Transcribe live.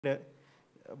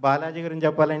బాలాజీ గురించి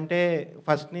చెప్పాలంటే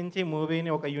ఫస్ట్ నుంచి మూవీని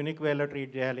ఒక యూనిక్ వేలో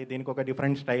ట్రీట్ చేయాలి, దీనికి ఒక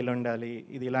డిఫరెంట్ స్టైల్ ఉండాలి,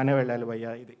 ఇది ఇలానే వెళ్ళాలి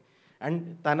భయ్యా ఇది. అండ్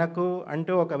తనకు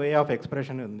అంటూ ఒక వే ఆఫ్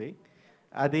ఎక్స్ప్రెషన్ ఉంది,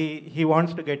 అది he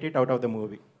wants to get it out of the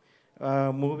movie.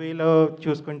 మూవీలో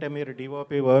చూసుకుంటే మీరు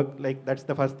DOP work, like that's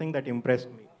the first thing that impress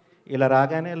మీ. ఇలా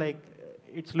రాగానే like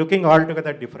it's looking all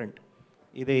together different.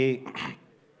 ఇది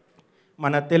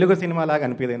మన తెలుగు సినిమా లాగా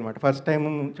అనిపిది అనమాట. ఫస్ట్ టైం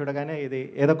చూడగానే ఇది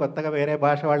ఏదో కొత్తగా వేరే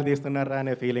భాష వాళ్ళు తీస్తున్నారా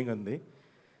అనే ఫీలింగ్ ఉంది.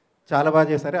 చాలా బాగా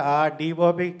చేశారు. ఆ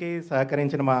డిఓపికి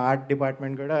సహకరించిన మా ఆర్ట్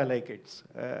డిపార్ట్మెంట్ కూడా like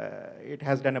it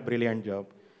has done a brilliant job.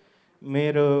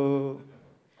 మీరు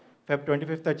Feb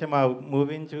 25th వచ్చే మా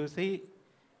మూవీని చూసి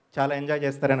చాలా ఎంజాయ్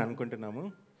చేస్తారని అనుకుంటున్నాము.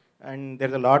 And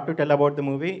there is a lot to tell about the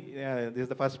movie. This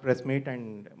is the first press meet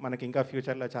and మనకి ఇంకా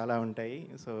ఫ్యూచర్లో చాలా ఉంటాయి.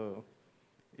 So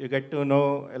you get to know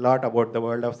a lot about the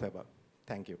world of సెబా.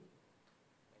 Thank you.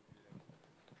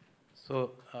 So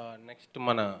next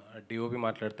మన DOP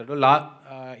మాట్లాడతాడు.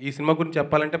 ఈ cinema గురించి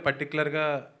చెప్పాలంటే పర్టికులర్గా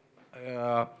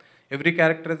ఎవ్రీ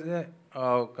క్యారెక్టర్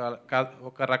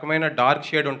ఒక రకమైన డార్క్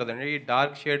షేడ్ ఉంటుందండి. ఈ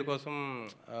డార్క్ షేడ్ కోసం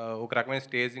ఒక రకమైన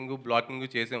స్టేజింగ్ బ్లాకింగ్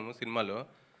చేసాము సినిమాలో.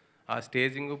 ఆ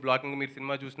స్టేజింగ్ బ్లాకింగ్ మీరు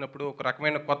సినిమా చూసినప్పుడు ఒక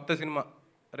రకమైన కొత్త సినిమా,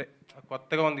 అరే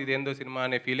కొత్తగా ఉంది ఇదేందో సినిమా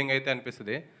అనే ఫీలింగ్ అయితే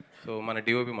అనిపిస్తుంది. సో మన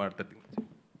డిఓపి మాట్లాడుతుంది.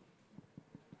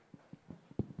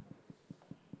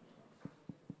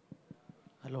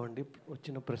 హలో అండి,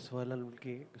 వచ్చిన ప్రెస్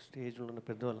వాళ్ళకి, స్టేజ్లో ఉన్న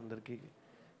పెద్దవాళ్ళందరికీ,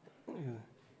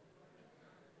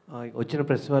 వచ్చిన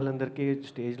ప్రెస్ వాళ్ళందరికీ,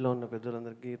 స్టేజ్లో ఉన్న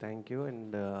పెద్దవాళ్ళందరికీ థ్యాంక్ యూ.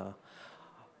 అండ్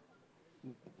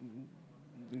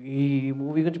ఈ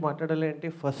మూవీ గురించి మాట్లాడాలి అంటే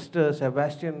first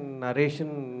Sebastian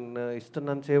narration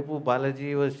ఇస్తున్నంతసేపు Balaji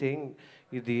was saying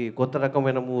ఇది కొత్త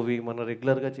రకమైన మూవీ, మనం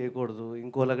రెగ్యులర్గా చేయకూడదు,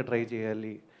 ఇంకోలాగా ట్రై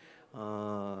చేయాలి.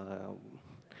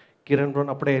 కిరణ్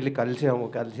బ్రోన్ అప్పుడే వెళ్ళి కలిసాము.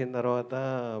 కలిసిన తర్వాత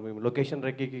మేము లొకేషన్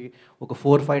రెక్కి ఒక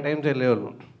 4-5 టైమ్స్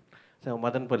వెళ్ళేవాళ్ళం.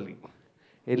 మదనపల్లి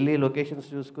వెళ్ళి లొకేషన్స్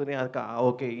చూసుకుని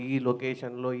ఓకే ఈ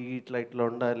లొకేషన్లో ఇట్లా ఇట్లా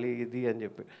ఉండాలి ఇది అని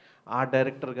చెప్పి ఆ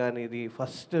డైరెక్టర్ కానీ ఇది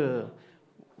ఫస్ట్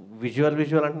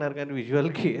విజువల్ అంటున్నారు కానీ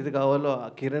విజువల్కి ఏది కావాలో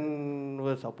కిరణ్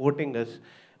సపోర్టింగ్ అస్.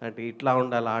 అంటే ఇట్లా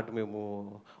ఉండాలి ఆర్ట్. మేము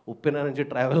ఉప్పెన నుంచి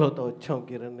ట్రావెల్ అవుతూ వచ్చాం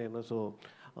కిరణ్ నేను. సో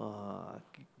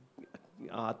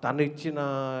తను ఇచ్చిన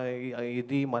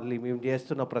ఇది మళ్ళీ మేము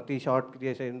చేస్తున్న ప్రతి షార్ట్కి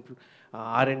చేసే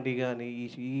R&D కానీ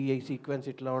ఈ సీక్వెన్స్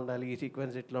ఇట్లా ఉండాలి, ఈ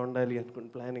సీక్వెన్స్ ఇట్లా ఉండాలి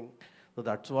అనుకుని planning. So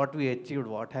that's what we achieved.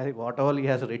 What all he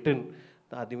has return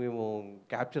అది మేము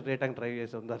క్యాప్చర్ చేయడానికి ట్రై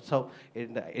చేసాం. That's how.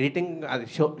 ఎడిటింగ్ అది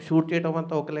షూట్ చేయడం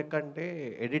అంతా ఒక లెక్క అంటే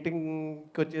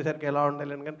ఎడిటింగ్కి వచ్చేసరికి ఎలా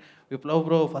ఉండాలి అని. కానీ విప్లవ్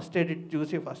బ్రో ఫస్ట్ ఎడిట్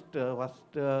చూసి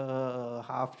ఫస్ట్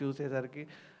హాఫ్ చూసేసరికి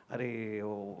అరే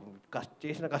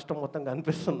చేసిన కష్టం మొత్తం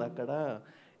కనిపిస్తుంది అక్కడ.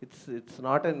 It's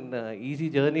not an easy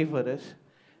journey for us.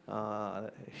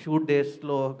 Shoot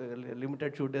డేస్లో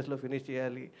లిమిటెడ్ షూట్ డేస్లో ఫినిష్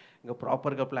చేయాలి, ఇంకా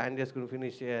ప్రాపర్గా ప్లాన్ చేసుకుని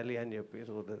ఫినిష్ చేయాలి అని చెప్పి.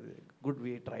 So good,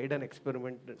 we tried and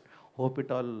experiment. Hope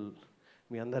it all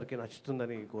మీ అందరికీ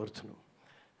నచ్చుతుందని కోరుతున్నాం.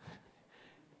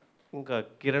 ఇంకా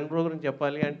కిరణ్ బ్రో గురించి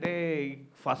చెప్పాలి అంటే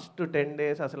ఫస్ట్ 10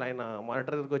 days అసలు ఆయన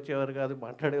మానిటర్ దగ్గరికి వచ్చేవారు కాదు,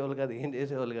 మాట్లాడేవాళ్ళు కాదు, ఏం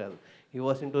చేసేవాళ్ళు కాదు. He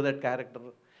was in to that character.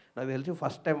 నాకు తెలిసి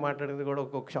ఫస్ట్ టైం మాట్లాడింది కూడా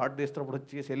ఒక్కొక్క షార్ట్ తీస్తున్నప్పుడు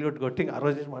వచ్చి సెల్యూట్ కొట్టి ఆ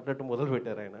రోజు నుంచి మాట్లాడటం మొదలు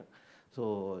పెట్టారు ఆయన. So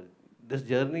this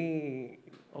journey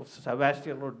of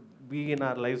Sebastian would be in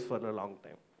our life for a long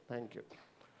time. Thank you.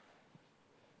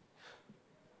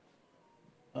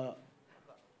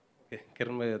 Okay,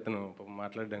 Kiran భాయ్ అతను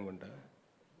మాట్లాడనుకుంటా.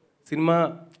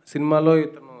 సినిమాలో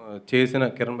ఇతను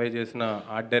కిరణ్ భాయ్ చేసిన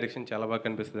ఆర్ట్ డైరెక్షన్ చాలా బాగా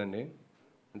కనిపిస్తుందండి.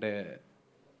 అంటే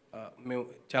మేము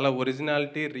చాలా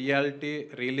ఒరిజినాలిటీ,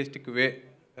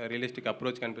 రియలిస్టిక్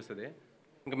అప్రోచ్ కనిపిస్తుంది.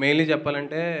 ఇంకా మెయిన్లీ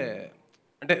చెప్పాలంటే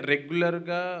అంటే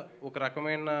రెగ్యులర్గా ఒక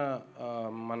రకమైన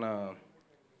మన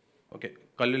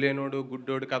కళ్ళు లేనోడు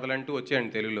గుడ్డోడు కథలంటూ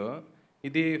వచ్చాయండి తెలుగులో.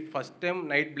 ఇది first time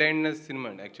night blindness cinema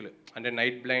అండి యాక్చువల్లీ. అంటే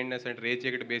నైట్ బ్లైండ్నెస్ అంటే రే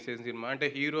చీకటి బేస్ చేసిన సినిమా. అంటే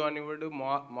హీరో అనేవాడు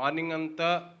మార్నింగ్ అంతా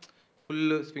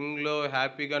ఫుల్ స్వింగ్లో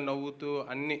హ్యాపీగా నవ్వుతూ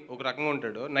అన్నీ ఒక రకంగా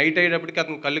ఉంటాడు. నైట్ అయ్యేటప్పటికి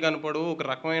అతను కళ్ళు కనపడవు, ఒక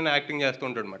రకమైన యాక్టింగ్ చేస్తూ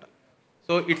ఉంటాడు అనమాట.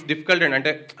 సో ఇట్స్ డిఫికల్ట్ అండి.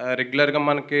 అంటే రెగ్యులర్గా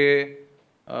మనకి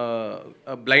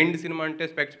బ్లైండ్ సినిమా అంటే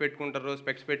స్పెక్స్ పెట్టుకుంటారు,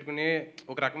 స్పెక్స్ పెట్టుకుని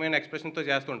ఒక రకమైన ఎక్స్ప్రెషన్తో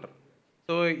చేస్తుంటారు.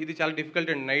 సో ఇది చాలా డిఫికల్ట్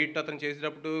అండి. నైట్ అతను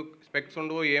చేసేటప్పుడు స్పెక్స్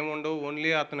ఉండవు, ఏముండవు,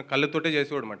 ఓన్లీ అతను కళ్ళతోటే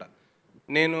చేసేవాడు అనమాట.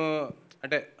 నేను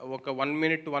అంటే ఒక 1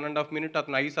 minute 1.5 minutes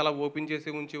అతను ఐస్ అలా ఓపెన్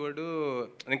చేసి ఉంచేవాడు.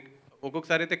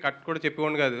 ఒక్కొక్కసారి అయితే కట్ కూడా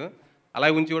చెప్పేవాడు కాదు, అలా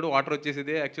ఉంచేవాడు, వాటర్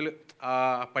వచ్చేసేది. యాక్చువల్లీ ఆ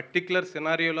పర్టిక్యులర్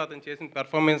సినారియోలో అతను చేసిన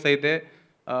పెర్ఫార్మెన్స్ అయితే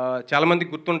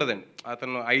చాలామందికి గుర్తుంటుందండి.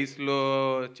 అతను ఐస్లో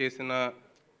చేసిన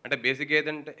అంటే బేసిక్గా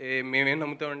ఏదంటే మేమేం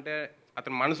నమ్ముతామంటే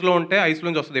అతను మనసులో ఉంటే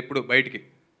ఐస్లోంచి వస్తుంది ఎప్పుడు బయటికి.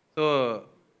 సో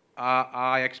ఆ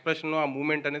ఎక్స్ప్రెషన్, ఆ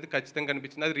మూమెంట్ అనేది ఖచ్చితంగా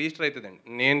కనిపించింది. అది రిజిస్టర్ అవుతుందండి.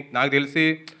 నాకు తెలిసి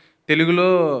తెలుగులో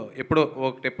ఎప్పుడో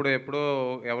ఎప్పుడో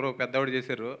ఎవరో పెద్దవాడు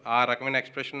చేశారు. ఆ రకమైన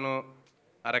ఎక్స్‌ప్రెషను,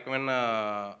 ఆ రకమైన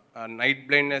నైట్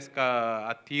బ్లైండ్‌నెస్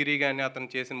ఆ థియరీ గాని, అతను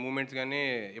చేసిన మూవ్‌మెంట్స్ గాని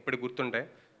ఎప్పటికి గుర్తుంటాయి.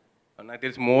 నాకు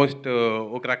తెలిసి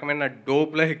ఒక రకమైన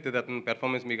డోప్‌లా ఎక్కుతది అతని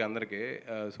పెర్ఫార్మెన్స్ మీకు అందరికి.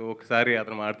 సో, ఒకసారి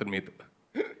అతను మాట్లాడతారు మీతో.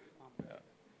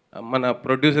 మన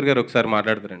ప్రొడ్యూసర్ గారు ఒకసారి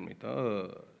మాట్లాడతారండి మీతో.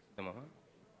 సిద్ధమా?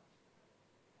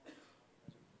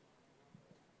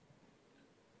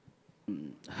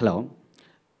 హలో,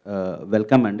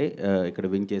 వెల్కమ్ అండి. ఇక్కడ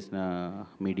విన్ చేసిన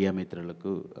మీడియా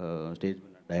మిత్రులకు, స్టేజ్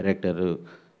డైరెక్టరు,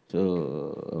 సో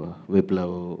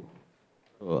విప్లవ్,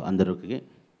 అందరికి.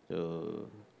 So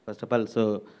first of all, so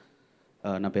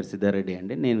నా పేరు సిద్ధారెడ్డి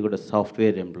అండి. నేను కూడా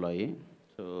సాఫ్ట్వేర్ ఎంప్లాయీ.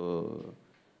 సో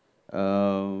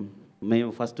మేము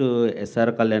ఫస్ట్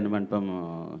ఎస్ఆర్ కళ్యాణ మండపం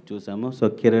చూసాము. సో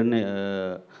కిరణ్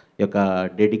యొక్క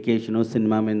డెడికేషను,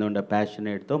 సినిమా మీద ఉండే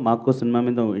ప్యాషనేట్తో మాకు సినిమా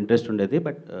మీద ఇంట్రెస్ట్ ఉండేది.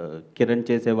 బట్ కిరణ్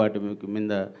చేసే వాటి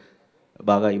మీద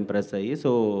బాగా ఇంప్రెస్ అయ్యి,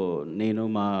 సో నేను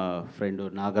మా ఫ్రెండ్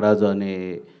నాగరాజు అనే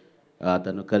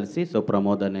అతను కలిసి, సో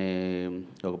ప్రమోద్ అనే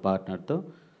ఒక పార్ట్నర్తో,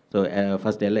 సో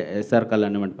ఫస్ట్ ఎస్ఆర్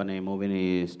కళ్యాణ మండపం అనే మూవీని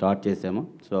స్టార్ట్ చేసాము.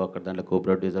 సో అక్కడ దాంట్లో కో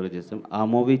ప్రొడ్యూసర్గా చేసాము. ఆ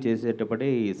మూవీ చేసేటప్పటి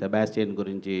సెబాస్టియన్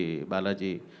గురించి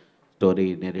బాలాజీ స్టోరీ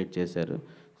నెరేట్ చేశారు.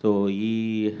 సో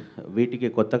వీటికి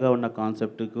కొత్తగా ఉన్న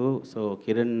కాన్సెప్ట్కు సో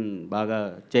కిరణ్ బాగా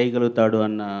చేయగలుగుతాడు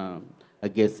అన్న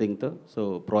గెస్సింగ్తో సో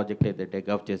ప్రాజెక్ట్ అయితే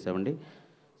టేక్ ఆఫ్ చేసామండి.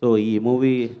 సో ఈ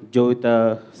మూవీ జోవిత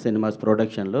సినిమాస్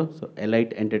ప్రొడక్షన్లో, సో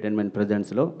ఎలైట్ ఎంటర్టైన్మెంట్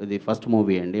ప్రజెంట్స్లో ఇది ఫస్ట్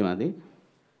మూవీ అండి మాది.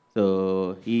 సో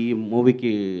ఈ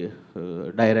మూవీకి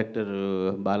డైరెక్టర్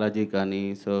బాలాజీ కానీ,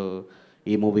 సో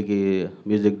ఈ మూవీకి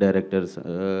మ్యూజిక్ డైరెక్టర్స్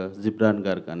జిబ్రాన్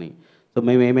గారు కానీ, సో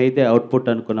మేము ఏమైతే అవుట్పుట్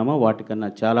అనుకున్నామో వాటికన్నా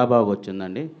చాలా బాగా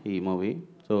వచ్చిందండి ఈ మూవీ.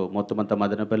 సో మొత్తం అంతా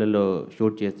మదనపల్లిలో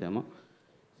షూట్ చేసాము.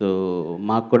 సో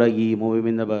మాకు కూడా ఈ మూవీ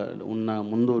మీద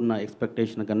ముందు ఉన్న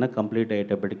ఎక్స్పెక్టేషన్ కన్నా కంప్లీట్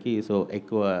అయ్యేటప్పటికి సో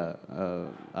ఎక్కువ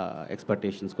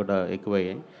ఎక్స్పెక్టేషన్స్ కూడా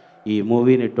ఎక్కువయ్యాయి. ఈ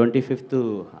మూవీని 25th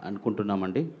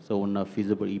అనుకుంటున్నామండి. సో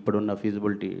ఇప్పుడున్న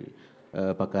ఫీజిబిలిటీ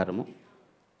ప్రకారము.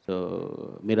 సో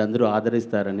మీరందరూ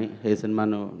ఆదరిస్తారని, ఏ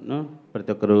సినిమాను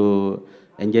ప్రతి ఒక్కరూ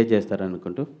ఎంజాయ్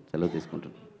చేస్తారనుకుంటూ సెలవు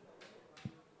తీసుకుంటున్నాను.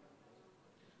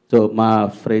 సో మా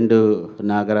ఫ్రెండ్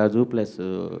నాగరాజు ప్లస్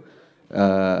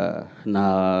నా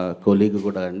కొలీగ్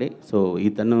కూడా అండి. సో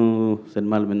ఇతను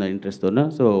సినిమాల మీద ఇంట్రెస్ట్తో,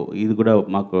 సో ఇది కూడా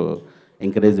మాకు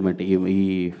ఎంకరేజ్మెంట్ ఈ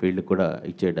ఫీల్డ్ కూడా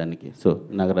ఇచ్చేయడానికి. సో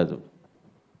నాగరాజు.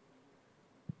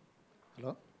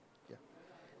 హలో,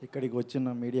 ఇక్కడికి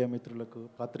వచ్చిన మీడియా మిత్రులకు,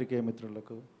 పాత్రికేయ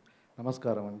మిత్రులకు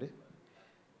నమస్కారం అండి.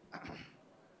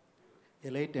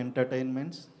 Elite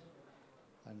entertainments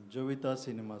and Jovita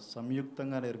cinemas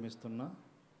సంయుక్తంగా నిర్మిస్తున్న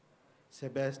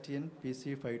సెబాస్టియన్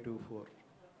PC524,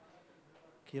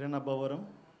 కిరణ్ అబ్బవరం,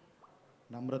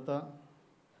 నమ్రత,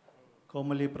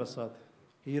 కోమలి ప్రసాద్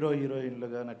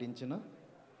హీరోయిన్లుగా నటించిన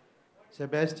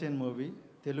సెబాస్టియన్ మూవీ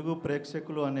తెలుగు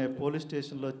ప్రేక్షకులు అనే పోలీస్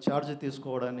స్టేషన్లో ఛార్జ్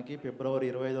తీసుకోవడానికి February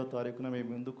 25వ తారీఖున మేము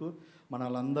ముందుకు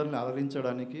మనలందరిని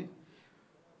అలరించడానికి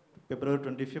February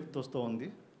 25th వస్తూ ఉంది.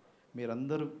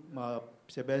 మీరందరూ మా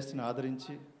సెబాస్టియన్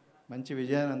ఆదరించి మంచి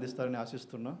విజయాన్ని అందిస్తారని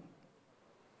ఆశిస్తున్నాం.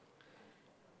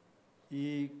 ఈ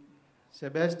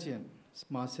సెబాస్టియన్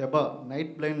మా సెబా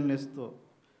నైట్ బ్లైండ్నెస్తో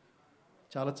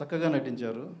చాలా చక్కగా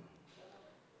నటించారు.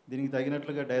 దీనికి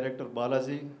తగినట్లుగా director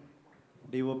Balaji,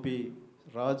 DOP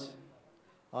Raj,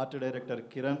 art director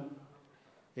Kiran,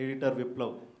 editor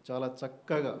Viplav చాలా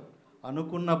చక్కగా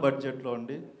అనుకున్న బడ్జెట్లో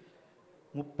అండి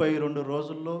 32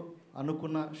 రోజుల్లో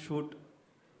అనుకున్న షూట్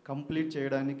కంప్లీట్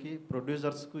చేయడానికి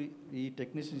ప్రొడ్యూసర్స్కు ఈ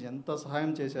టెక్నీషియన్స్ ఎంత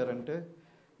సహాయం చేశారంటే,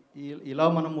 ఇలా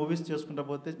మనం మూవీస్ చేసుకుంటూ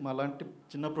పోతే మాలాంటి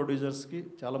చిన్న ప్రొడ్యూసర్స్కి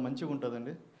చాలా మంచిగా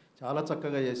ఉంటుందండి. చాలా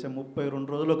చక్కగా చేసాం. 32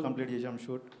 రోజుల్లో కంప్లీట్ చేసాం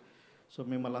షూట్. సో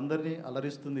మిమ్మల్ని అందరినీ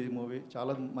అలరిస్తుంది ఈ మూవీ.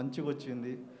 చాలా మంచిగా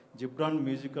వచ్చింది. జిబ్రాన్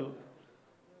మ్యూజికల్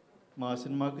మా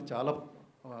సినిమాకి చాలా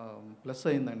ప్లస్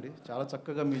అయిందండి. చాలా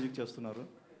చక్కగా మ్యూజిక్ చేస్తున్నారు.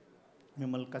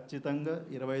 మిమ్మల్ని ఖచ్చితంగా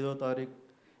 25వ తారీఖు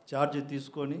ఛార్జ్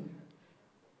తీసుకొని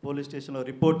పోలీస్ స్టేషన్లో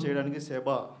రిపోర్ట్ చేయడానికి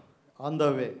సెబా on the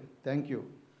way. Thank you.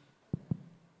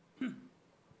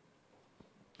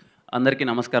 అందరికీ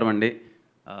నమస్కారం అండి.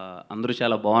 అందరూ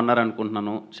చాలా బాగున్నారు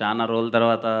అనుకుంటున్నాను. చాలా రోజుల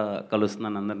తర్వాత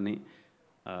కలుస్తున్నాను అందరినీ.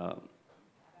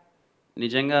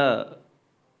 నిజంగా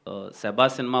సెబా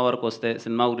సినిమా వరకు వస్తే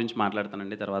సినిమా గురించి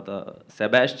మాట్లాడతానండి. తర్వాత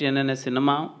సెబాస్టియన్ అనే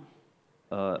సినిమా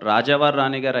రాజావారి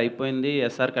రాణి గారు అయిపోయింది,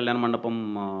 ఎస్ఆర్ కళ్యాణ మండపం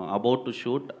అబౌట్ టు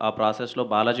షూట్. ఆ ప్రాసెస్లో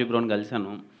బాలాజీ బ్రోని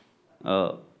కలిశాను.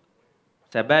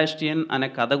 సెబాస్టియన్ అనే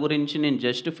కథ గురించి నేను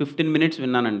జస్ట్ 15 minutes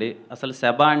విన్నానండి. అసలు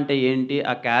సెబా అంటే ఏంటి,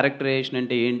 ఆ క్యారెక్టరైజేషన్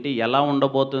అంటే ఏంటి, ఎలా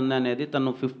ఉండబోతుంది అనేది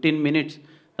తను 15 minutes,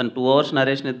 తను 2 hours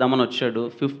నరేషన్ ఇద్దామని వచ్చాడు.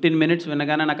 15 minutes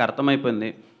వినగానే నాకు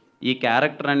అర్థమైపోయింది. ఈ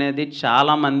క్యారెక్టర్ అనేది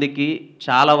చాలామందికి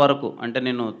చాలా వరకు, అంటే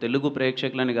నేను తెలుగు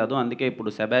ప్రేక్షకులని కాదు, అందుకే ఇప్పుడు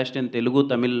సెబాస్టియన్ తెలుగు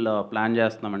తమిళ్ ప్లాన్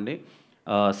చేస్తున్నామండి.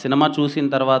 సినిమా చూసిన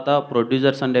తర్వాత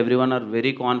producers and everyone are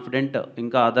very confident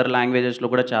ఇంకా అదర్ లాంగ్వేజెస్లో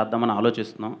కూడా చేద్దామని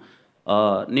ఆలోచిస్తున్నాం.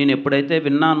 నేను ఎప్పుడైతే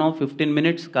విన్నానో 15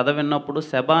 minutes కథ విన్నప్పుడు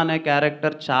సెబా అనే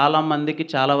క్యారెక్టర్ చాలామందికి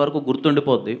చాలా వరకు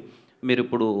గుర్తుండిపోద్ది. మీరు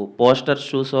ఇప్పుడు పోస్టర్స్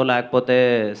చూసో లేకపోతే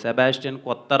సెబాస్టియన్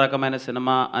కొత్త రకమైన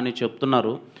సినిమా అని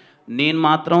చెప్తున్నారు. నేను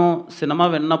మాత్రం సినిమా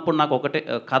విన్నప్పుడు నాకు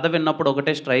కథ విన్నప్పుడు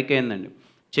ఒకటే స్ట్రైక్ అయిందండి.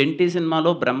 చెంటి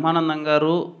సినిమాలో బ్రహ్మానందం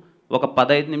గారు ఒక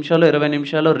 15 నిమిషాలు 20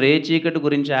 నిమిషాలు రే చీకటి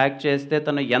గురించి యాక్ట్ చేస్తే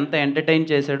తను ఎంత ఎంటర్టైన్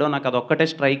చేశాడో నాకు అదొక్కటే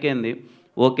స్ట్రైక్ అయింది.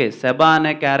 ఓకే, సెబా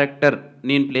అనే క్యారెక్టర్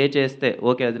నేను ప్లే చేస్తే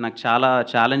ఓకే, అది నాకు చాలా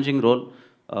ఛాలెంజింగ్ రోల్.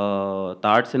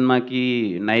 థర్డ్ సినిమాకి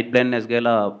నైట్ బ్లైండ్నెస్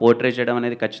గేలా పోర్ట్రే చేయడం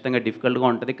అనేది ఖచ్చితంగా డిఫికల్ట్గా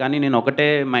ఉంటుంది. కానీ నేను ఒకటే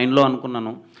మైండ్లో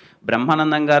అనుకున్నాను,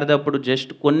 బ్రహ్మానందం గారిది అప్పుడు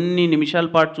జస్ట్ కొన్ని నిమిషాల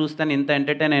పాటు చూస్తే ఇంత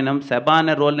ఎంటర్టైన్ అయినాం, సెబా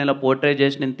అనే రోల్ని ఇలా పోర్ట్రే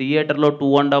చేసి నేను థియేటర్లో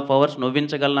 2.5 hours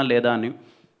నవ్వించగలనా లేదా అని.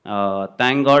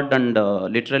 Thank God and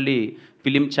literally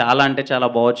film చాలా అంటే చాలా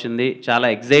బాగొచ్చింది. చాలా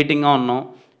ఎగ్జైటింగ్గా ఉన్నాం.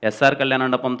 ఎస్ఆర్ కళ్యాణ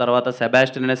మండపం తర్వాత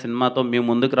సెబాస్టియన్ అనే సినిమాతో మేము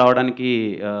ముందుకు రావడానికి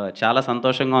చాలా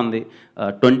సంతోషంగా ఉంది.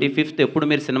 25th ఎప్పుడు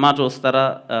మీరు సినిమా చూస్తారా,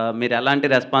 మీరు ఎలాంటి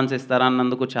రెస్పాన్స్ ఇస్తారా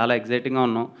అన్నందుకు చాలా ఎగ్జైటింగ్గా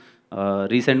ఉన్నాం.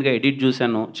 రీసెంట్గా ఎడిట్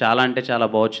చూశాను, చాలా అంటే చాలా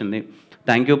బాగొచ్చింది.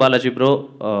 Thank you Balaji bro.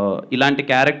 ఇలాంటి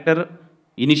క్యారెక్టర్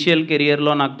ఇనిషియల్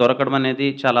కెరియర్లో నాకు దొరకడం అనేది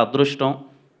చాలా అదృష్టం.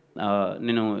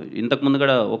 నేను ఇంతకుముందు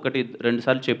కూడా 1-2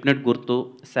 సార్లు చెప్పినట్టు గుర్తు,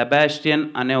 సెబాస్టియన్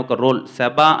అనే ఒక రోల్,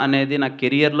 సెబా అనేది నా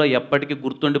కెరియర్లో ఎప్పటికీ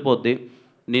గుర్తుండిపోద్ది.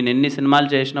 నేను ఎన్ని సినిమాలు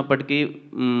చేసినప్పటికీ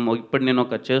ఇప్పుడు నేను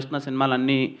చేస్తున్న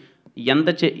సినిమాలన్నీ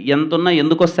ఎంత ఉన్నా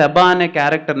ఎందుకో సెబా అనే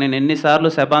క్యారెక్టర్ నేను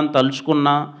ఎన్నిసార్లు సెబాని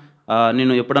తలుచుకున్నా,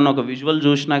 నేను ఎప్పుడన్నా ఒక విజువల్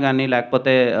చూసినా కానీ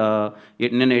లేకపోతే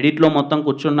నేను ఎడిట్లో మొత్తం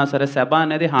కూర్చున్నా సరే సెబా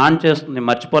అనేది హాంట్ చేస్తుంది,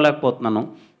 మర్చిపోలేకపోతున్నాను.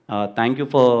 Thank you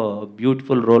for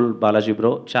beautiful role Balaji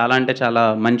bro. చాలా అంటే చాలా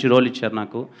మంచి రోల్ ఇచ్చారు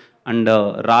నాకు. అండ్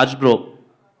రాజ్ బ్రో,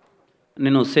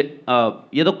 నేను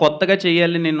ఏదో కొత్తగా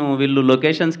చేయాలి, నేను వీళ్ళు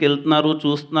లొకేషన్స్కి వెళ్తున్నారు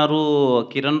చూస్తున్నారు,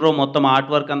 కిరణ్ బ్రో మొత్తం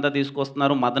ఆర్ట్ వర్క్ అంతా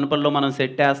తీసుకొస్తున్నారు, మదనపల్లిలో మనం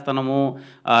సెట్ వేస్తున్నాము,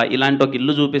 ఇలాంటి ఒక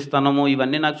ఇల్లు చూపిస్తున్నాము,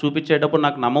 ఇవన్నీ నాకు చూపించేటప్పుడు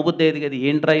నాకు నమ్మబుద్ధి అయ్యేది కదా,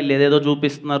 ఏంట్రా వీళ్ళు ఏదేదో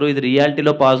చూపిస్తున్నారు, ఇది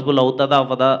రియాలిటీలో పాసిబుల్ అవుతుందా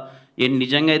అవ్వదా,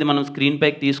 నిజంగా ఇది మనం స్క్రీన్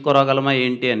పైకి తీసుకురాగలమా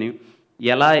ఏంటి అని.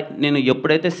 నేను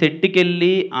ఎప్పుడైతే సెట్కి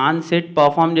వెళ్ళి ఆన్ సెట్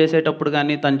పర్ఫామ్ చేసేటప్పుడు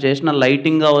కానీ తను చేసిన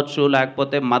లైటింగ్ కావచ్చు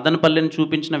లేకపోతే మదనపల్లిని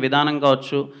చూపించిన విధానం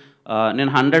కావచ్చు,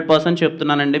 నేను 100%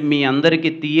 చెప్తున్నానండి, మీ అందరికీ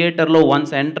థియేటర్లో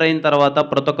వన్స్ ఎంటర్ అయిన తర్వాత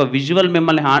ప్రతి ఒక్క విజువల్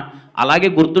మిమ్మల్ని అలాగే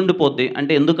గుర్తుండిపోద్ది.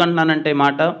 అంటే ఎందుకంటున్నానంటే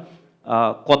మాట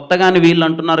కొత్తగాని వీళ్ళు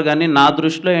అంటున్నారు కానీ నా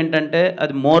దృష్టిలో ఏంటంటే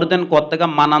అది మోర్ దెన్ కొత్తగా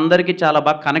మనందరికీ చాలా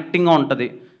బాగా కనెక్టింగ్గా ఉంటుంది.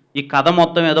 ఈ కథ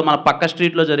మొత్తం ఏదో మన పక్క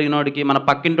స్ట్రీట్లో జరిగినోడికి మన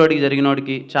పక్కింటోడికి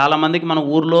జరిగినోడికి, చాలామందికి మన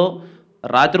ఊర్లో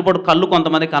రాత్రిపూట కళ్ళు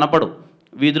కొంతమంది కనపడు,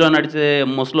 వీధిలో నడిచే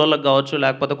ముసలోళ్ళకి కావచ్చు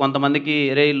లేకపోతే కొంతమందికి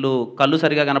రే ఇల్లు కళ్ళు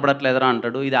సరిగా కనపడట్లేదురా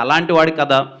అంటాడు. ఇది అలాంటి వాడి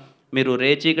కథ. మీరు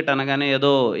రే చీకటి అనగానే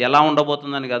ఏదో ఎలా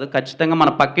ఉండబోతుందని కాదు, ఖచ్చితంగా మన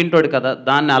పక్కింటోడి కదా,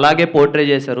 దాన్ని అలాగే పోర్ట్రే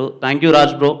చేశారు. Thank you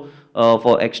Raj bro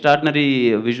for extraordinary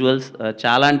visuals.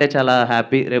 చాలా అంటే చాలా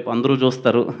హ్యాపీ, రేపు అందరూ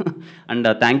చూస్తారు. And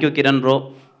thank you Kiran bro,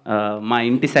 మా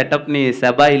ఇంటి సెటప్ని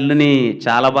సెబా ఇల్లుని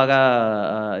చాలా బాగా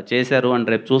చేశారు.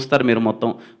 అండ్ రేపు చూస్తారు మీరు మొత్తం.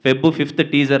 Feb 5th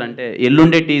టీజర్, అంటే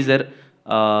ఎల్లుండే టీజర్,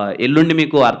 ఎల్లుండి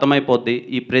మీకు అర్థమైపోద్ది.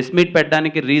 ఈ ప్రెస్ మీట్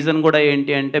పెట్టడానికి రీజన్ కూడా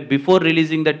ఏంటి అంటే బిఫోర్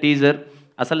రిలీజింగ్ ద టీజర్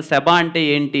అసలు సెబా అంటే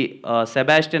ఏంటి,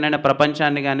 సెబాస్టియన్ అనే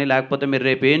ప్రపంచాన్ని కానీ లేకపోతే మీరు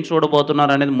రేపు ఏం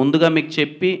చూడబోతున్నారు అనేది ముందుగా మీకు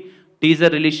చెప్పి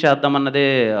teaser release చేద్దామన్నదే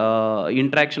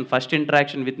first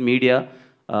interaction with media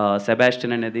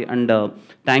Sebastian అనేది. అండ్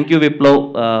థ్యాంక్ యూ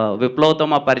విప్లవ్తో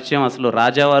మా పరిచయం అసలు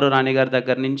రాజావారు రాణి గారి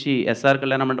దగ్గర నుంచి ఎస్ఆర్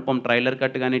కళ్యాణ మండపం ట్రైలర్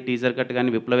కట్ కానీ టీజర్ కట్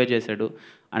కానీ విప్లవే చేశాడు.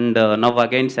 And now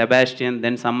again Sebastian,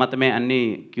 then సమ్మతమే అన్ని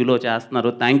క్యూలో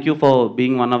చేస్తున్నారు. Thank you for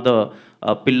being one of the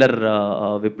pillar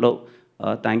Viplav.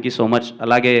 Thank you so much.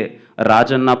 అలాగే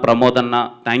రాజన్న, ప్రమోద్ అన్న,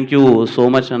 థ్యాంక్ యూ సో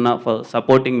మచ్ అన్న ఫర్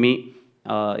సపోర్టింగ్ మీ.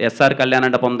 ఎస్ఆర్ కళ్యాణ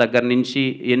మండపం దగ్గర నుంచి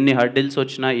ఎన్ని హర్డిల్స్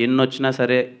వచ్చినా ఎన్ని వచ్చినా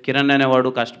సరే కిరణ్ అనేవాడు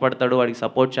కష్టపడతాడు, వాడికి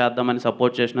సపోర్ట్ చేద్దామని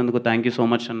సపోర్ట్ చేసినందుకు థ్యాంక్ యూ సో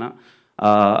మచ్ అన్న.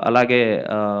 అలాగే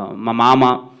మా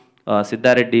మామ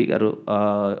సిద్ధారెడ్డి గారు,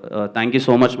 థ్యాంక్ యూ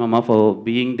సో మచ్ మామ ఫర్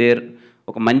బీయింగ్ దేర్.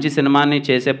 ఒక మంచి సినిమాని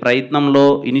చేసే ప్రయత్నంలో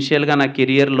ఇనిషియల్గా నా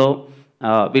కెరియర్లో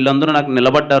వీళ్ళందరూ నాకు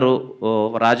నిలబడ్డారు.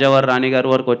 రాజావారు రాణి గారి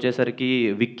వరకు వచ్చేసరికి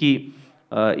విక్కీ,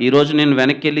 ఈరోజు నేను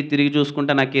వెనక్కి వెళ్ళి తిరిగి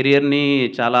చూసుకుంటే నా కెరియర్ని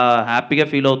చాలా హ్యాపీగా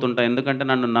ఫీల్ అవుతుంటా. ఎందుకంటే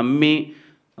నన్ను నమ్మి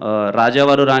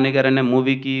రాజావారు రాణి గారు అనే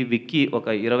మూవీకి విక్కీ ఒక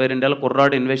 22 ఏళ్ళ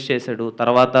కుర్రాడు ఇన్వెస్ట్ చేశాడు.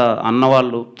 తర్వాత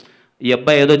అన్నవాళ్ళు ఈ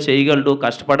అబ్బాయి ఏదో చేయగలడు,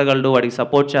 కష్టపడగలడు, వాడికి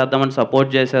సపోర్ట్ చేద్దామని సపోర్ట్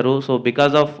చేశారు. So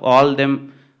because of all them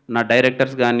నా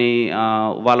డైరెక్టర్స్ కానీ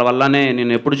వాళ్ళ వల్లనే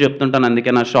నేను ఎప్పుడు చెప్తుంటాను,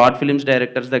 అందుకే నా షార్ట్ ఫిలిమ్స్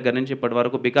డైరెక్టర్స్ దగ్గర నుంచి ఇప్పటి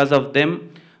వరకు because of them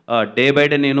day by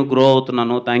day నేను గ్రో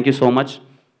అవుతున్నాను. Thank you so much.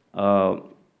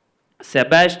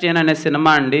 Sebastian అనే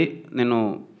సినిమా అండి, నేను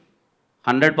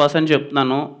 100%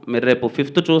 చెప్తున్నాను. మీరు రేపు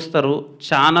 5th చూస్తారు.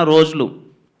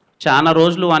 చాలా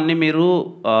రోజులు అన్నీ మీరు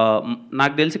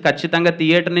నాకు తెలిసి ఖచ్చితంగా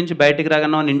థియేటర్ నుంచి బయటికి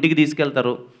రాగానే వాళ్ళని ఇంటికి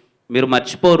తీసుకెళ్తారు. మీరు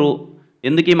మర్చిపోరు.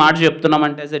 ఎందుకు ఈ మాట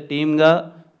చెప్తున్నామంటే యాజ్ ఎ టీమ్గా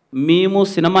మేము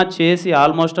సినిమా చేసి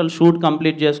ఆల్మోస్ట్ ఆల్ షూట్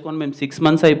కంప్లీట్ చేసుకొని మేము 6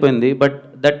 months అయిపోయింది. But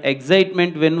that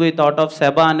excitement when we thought of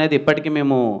సెబా అనేది ఇప్పటికీ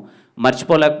మేము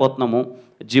మర్చిపోలేకపోతున్నాము.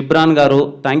 జిబ్రాన్ గారు,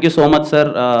 thank you so much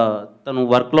sir. తను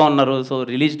వర్క్లో ఉన్నారు. So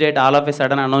release date all of A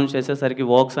sudden announce చేసేసరికి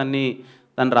వర్క్స్ అన్నీ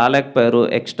తను రాలేకపోయారు.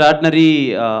 ఎక్స్ట్రాడినరీ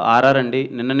ఆర్ఆర్ అండి.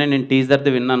 నిన్ననే నేను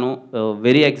టీజర్ది విన్నాను.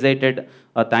 Very excited.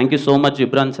 Thank you so much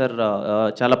Ghibran sir,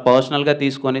 చాలా పర్సనల్గా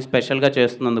తీసుకొని స్పెషల్గా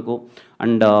చేస్తున్నందుకు.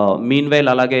 అండ్ మీన్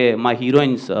వైల్ అలాగే మా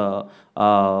heroines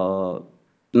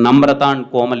Namrata and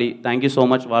Komali, thank you so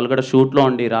much. వాళ్ళు కూడా షూట్లో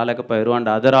ఉండి రాలేకపోయారు. అండ్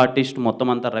అదర్ ఆర్టిస్ట్ మొత్తం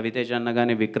అంతా రవితేజ అన్న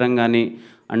కానీ, విక్రమ్ కానీ,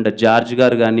 అండ్ జార్జ్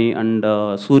గారు కానీ, అండ్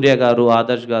సూర్య గారు,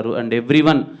 ఆదర్శ్ గారు, and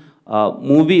everyone.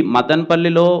 Movie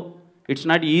మదన్పల్లిలో it's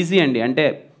not easy అండి. అంటే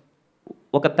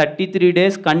ఒక 33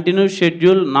 days continuous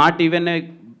schedule, not even a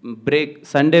break,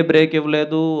 Sunday break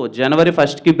ఇవ్వలేదు, January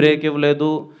 1st బ్రేక్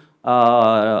ఇవ్వలేదు.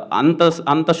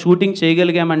 అంత shooting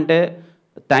చేయగలిగామంటే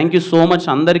thank you so much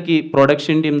అందరికీ.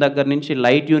 ప్రొడక్షన్ టీం దగ్గర నుంచి,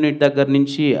 లైట్ యూనిట్ దగ్గర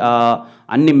నుంచి,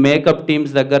 అన్ని మేకప్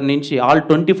టీమ్స్ దగ్గర నుంచి, ఆల్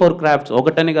 24 crafts,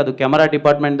 ఒకటని కాదు, కెమెరా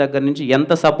డిపార్ట్మెంట్ దగ్గర నుంచి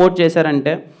ఎంత సపోర్ట్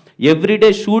చేశారంటే ఎవ్రీడే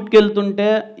షూట్కి వెళ్తుంటే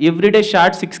ఎవ్రీడే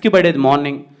షార్ట్ 6కి పడేది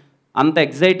మార్నింగ్. అంత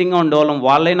ఎగ్జైటింగ్గా ఉండేవాళ్ళం.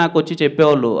 వాళ్ళే నాకు వచ్చి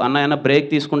చెప్పేవాళ్ళు, అన్న ఏమైనా బ్రేక్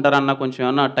తీసుకుంటారన్న, కొంచెం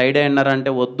ఏమన్నా టైడ్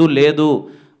అయినారంటే, వద్దు లేదు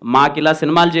మాకు ఇలా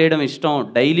సినిమాలు చేయడం ఇష్టం,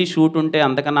 డైలీ షూట్ ఉంటే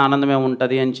అంతకన్నా ఆనందమే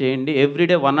ఉంటుంది అని చేయండి.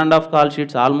 Everyday 1.5 call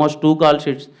sheets, almost 2 call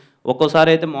sheets. ఒక్కోసారి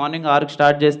అయితే మార్నింగ్ 6కి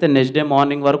స్టార్ట్ చేస్తే నెక్స్ట్ డే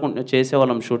మార్నింగ్ వరకు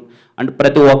చేసేవాళ్ళం షూట్. అండ్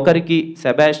ప్రతి ఒక్కరికి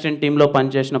సెబాస్టియన్ టీంలో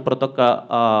పనిచేసిన ప్రతి ఒక్క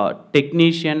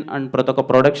టెక్నీషియన్ అండ్ ప్రతి ఒక్క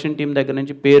ప్రొడక్షన్ టీం దగ్గర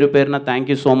నుంచి పేరున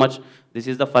thank you so much. This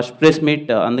is the first press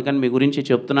meet, అందుకని మీ గురించి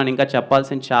చెప్తున్నాను. ఇంకా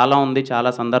చెప్పాల్సింది చాలా ఉంది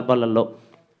చాలా సందర్భాలలో.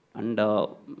 అండ్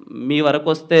మీ వరకు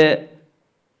వస్తే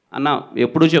అన్న,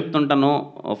 ఎప్పుడూ చెప్తుంటాను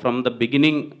ఫ్రమ్ ద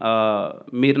బిగినింగ్,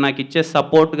 మీరు నాకు ఇచ్చే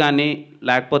సపోర్ట్ కానీ,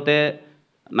 లేకపోతే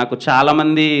నాకు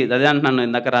చాలామంది అదే అంటున్నాను,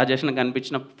 ఇందాక రాజేష్ని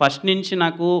కనిపించిన ఫస్ట్ నుంచి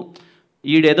నాకు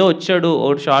ఈడేదో వచ్చాడు,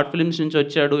 ఒకటి షార్ట్ ఫిల్మ్స్ నుంచి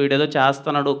వచ్చాడు, ఈడేదో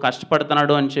చేస్తున్నాడు,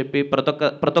 కష్టపడుతున్నాడు అని చెప్పి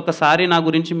ప్రతి ఒక్కసారి నా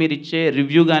గురించి మీరు ఇచ్చే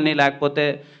రివ్యూ కానీ, లేకపోతే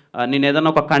నేను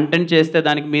ఏదైనా ఒక కంటెంట్ చేస్తే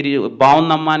దానికి మీరు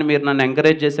బాగుందమ్మా అని మీరు నన్ను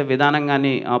ఎంకరేజ్ చేసే విధానం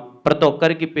కానీ, ప్రతి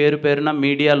ఒక్కరికి పేరున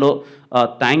మీడియాలో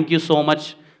థ్యాంక్ యూ సో మచ్.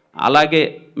 అలాగే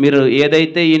మీరు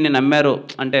ఏదైతే ఈయన్ని నమ్మారో,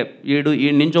 అంటే ఈ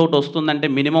నుంచి ఒకటి వస్తుందంటే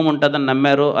మినిమం ఉంటుందని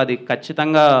నమ్మారో, అది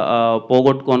ఖచ్చితంగా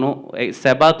పోగొట్టుకోను.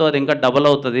 సెబాతో అది ఇంకా డబల్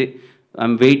అవుతుంది.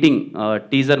 ఐఎమ్ వెయిటింగ్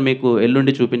టీజర్ మీకు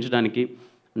ఎల్లుండి చూపించడానికి.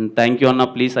 థ్యాంక్ యూ అన్న.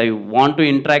 Please, I want to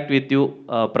interact with you.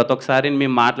 ప్రతి ఒక్కసారి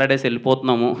మేము మాట్లాడేసి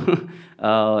వెళ్ళిపోతున్నాము.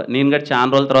 నేను కూడా చాలా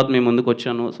రోజుల తర్వాత మేము ముందుకు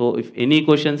వచ్చాను. So if any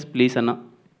questions please అన్న.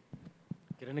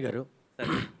 కిరణ్ గారు,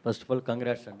 ఫస్ట్ ఆఫ్ ఆల్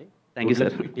కంగ్రాట్స్ అండి. Thank you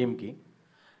sir. మీ టీంకి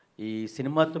ఈ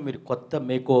సినిమాతో మీరు కొత్త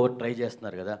మేక్ ఓవర్ ట్రై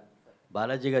చేస్తున్నారు కదా,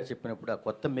 బాలాజీ గారు చెప్పినప్పుడు ఆ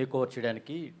కొత్త మేక్ ఓవర్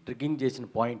చేయడానికి ట్రిగ్గింగ్ చేసిన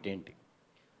పాయింట్ ఏంటి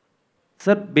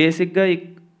సార్? బేసిక్గా ఈ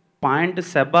పాయింట్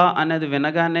సెబా అనేది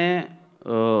వినగానే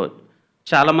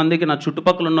చాలామందికి నా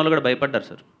చుట్టుపక్కల ఉన్న వాళ్ళు కూడా భయపడ్డారు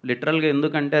సార్, లిటరల్గా.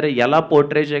 ఎందుకంటే అరే ఎలా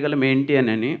పోర్ట్రే చేయగలం ఏంటి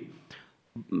అని.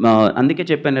 అందుకే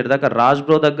చెప్పాను ఇందాక, రాజ్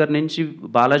బ్రో దగ్గర నుంచి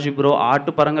బాలాజీ బ్రో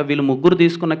ఆర్ట్ పరంగా వీళ్ళు ముగ్గురు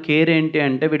తీసుకున్న కేర్ ఏంటి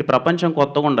అంటే, వీడి ప్రపంచం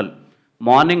కొత్తగా ఉండాలి.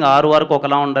 మార్నింగ్ 6 వరకు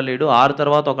ఒకలా ఉండలేడు, 6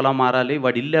 తర్వాత ఒకలా మారాలి,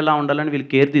 వాడి ఇల్లు ఎలా ఉండాలని వీళ్ళు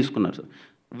కేర్ తీసుకున్నారు sir.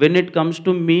 When it comes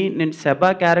to me, నేను సెబా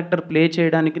క్యారెక్టర్ ప్లే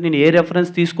చేయడానికి నేను ఏ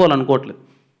రెఫరెన్స్ తీసుకోవాలనుకోవట్లేదు.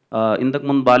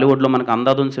 ఇంతకుముందు బాలీవుడ్లో మనకు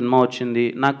అందాదున్ సినిమా వచ్చింది.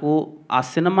 నాకు ఆ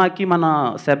సినిమాకి మన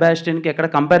సెబాస్టియన్కి ఎక్కడ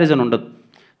కంపారిజన్ ఉండదు.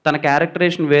 తన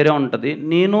క్యారెక్టరేషన్ వేరే ఉంటుంది.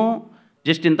 నేను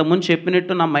జస్ట్ ఇంతకుముందు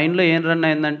చెప్పినట్టు నా మైండ్లో ఏం రన్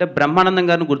అయిందంటే, బ్రహ్మానందం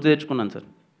గారిని గుర్తు తెచ్చుకున్నాను సార్.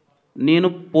 నేను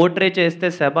పోర్ట్రే చేస్తే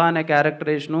సెబా అనే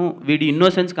క్యారెక్టరేషను వీడి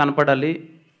ఇన్నోసెన్స్ కనపడాలి,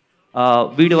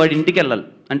 వాడి ఇంటికి వెళ్ళాలి,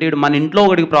 అంటే వీడు మన ఇంట్లో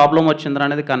ఒకటికి ప్రాబ్లం వచ్చిందిరా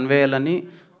అనేది కన్వే చేయాలని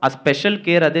ఆ స్పెషల్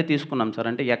కేర్ అదే తీసుకున్నాం సార్.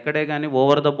 అంటే ఎక్కడే కానీ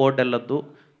ఓవర్ ద బోర్డ్ వెళ్ళొద్దు,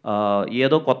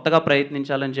 ఏదో కొత్తగా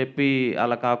ప్రయత్నించాలని చెప్పి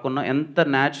అలా కాకుండా ఎంత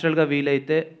న్యాచురల్గా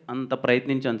వీలైతే అంత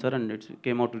ప్రయత్నించాను sir. And it's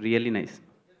came out really nice.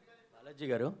 Balaji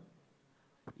గారు,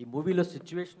 ఈ మూవీలో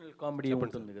సిచ్యువేషనల్ కామెడీ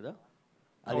ఉంటుంది కదా,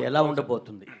 అది ఎలా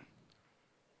ఉండబోతుంది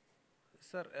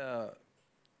సార్?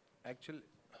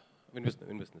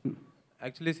 వినిపిస్తుంది.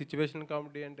 యాక్చువల్లీ సిచ్యువేషన్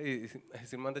కామెడీ అంటే ఈ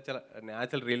సినిమా అంతా చాలా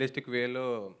న్యాచురల్ రియలిస్టిక్ వేలో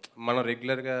మనం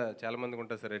రెగ్యులర్గా చాలామందికి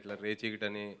ఉంటుంది సార్ ఇట్లా రేచీకట్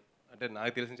అని. అంటే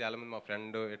నాకు తెలిసిన చాలామంది, మా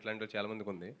ఫ్రెండ్ ఇట్లాంటి చాలామందికి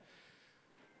ఉంది.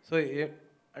 సో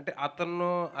అంటే అతను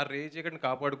ఆ రేచీకట్ని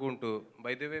కాపాడుకుంటూ,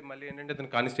 బై ద వే మళ్ళీ ఏంటంటే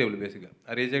అతను కానిస్టేబుల్ బేసిక్గా.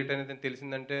 ఆ రేచీకట్ అనేది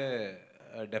తెలిసిందంటే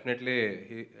డెఫినెట్లీ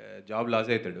జాబ్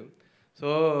లాస్ అవుతాడు. సో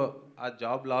ఆ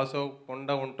జాబ్ లాస్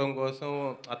అవ్వకుండా ఉండటం కోసం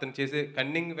అతను చేసే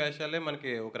కన్నింగ్ వేషాలే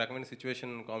మనకి ఒక రకమైన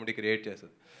సిచ్యువేషన్ కామెడీ క్రియేట్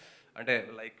చేస్తుంది. అంటే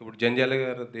లైక్ ఇప్పుడు జంజాల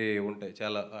గారిది ఉంటాయి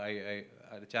చాలా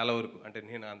అది చాలా వరకు అంటే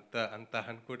నేను అంత అంత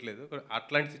అనుకోవట్లేదు,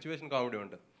 అట్లాంటి సిచ్యువేషన్ కామెడీ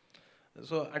ఉంటుంది.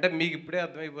 సో అంటే మీకు ఇప్పుడే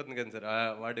అర్థమైపోతుంది కదా సార్,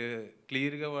 వాడు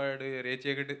క్లియర్గా వాడు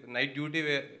రేచేగట్టి నైట్ డ్యూటీ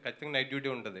ఖచ్చితంగా నైట్ డ్యూటీ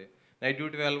ఉంటుంది, నైట్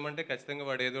డ్యూటీ వెళ్ళమంటే ఖచ్చితంగా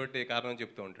వాడు ఏదో ఒకటి కారణం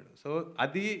చెప్తూ ఉంటాడు. సో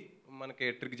అది మనకి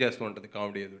ట్రిక్ చేస్తూ ఉంటుంది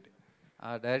కామెడీ ఏదోటి.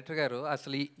 డైరెక్టర్ గారు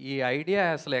అసలు ఈ ఐడియా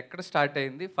అసలు ఎక్కడ స్టార్ట్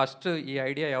అయింది, ఫస్ట్ ఈ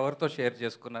ఐడియా ఎవరితో షేర్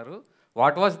చేసుకున్నారు,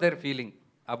 what was there feeling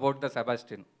about the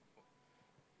Sebastian?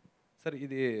 Sir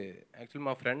ఇది యాక్చువల్లీ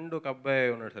మా ఫ్రెండ్ ఒక అబ్బాయి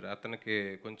ఉన్నాడు సార్, అతనికి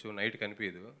కొంచెం నైట్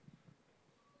కనిపించదు.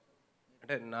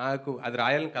 అంటే నాకు అది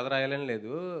కథ రాయాలని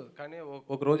లేదు, కానీ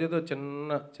ఒక రోజు ఏదో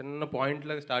చిన్న చిన్న పాయింట్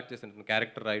లాగా స్టార్ట్ చేశాను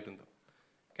క్యారెక్టర్ రాయటంతో.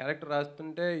 క్యారెక్టర్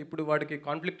రాస్తుంటే ఇప్పుడు వాడికి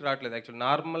కాన్ఫ్లిక్ట్ రావట్లేదు, యాక్చువల్లీ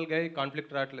నార్మల్గా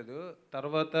కాన్ఫ్లిక్ట్ రావట్లేదు.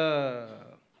 తర్వాత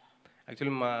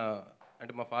యాక్చువల్లీ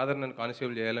మా ఫాదర్ నన్ను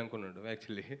కానిస్టేబుల్ చేయాలనుకున్నాడు.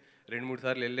 యాక్చువల్లీ 2-3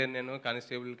 సార్లు వెళ్ళాను నేను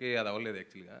కానిస్టేబుల్కి, అది అవ్వలేదు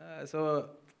యాక్చువల్గా. సో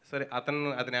సరే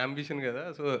అతని అంబిషన్ కదా,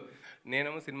 సో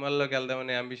నేనేమో సినిమాల్లోకి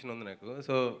వెళ్దామనే అంబిషన్ ఉంది నాకు.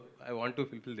 So I want to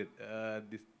fulfil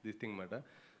this thing మాట.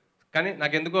 కానీ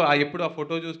నాకు ఎందుకో ఎప్పుడు ఆ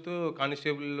ఫోటో చూస్తూ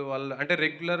కానిస్టేబుల్ వాళ్ళు అంటే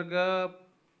రెగ్యులర్గా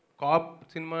కాప్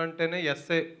సినిమా అంటేనే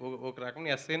ఎస్ఐ, ఒక రకంగా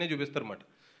ఎస్ఐనే చూపిస్తారు అన్నమాట.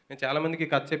 నేను చాలామందికి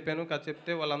కథ చెప్పాను, కథ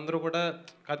చెప్తే వాళ్ళందరూ కూడా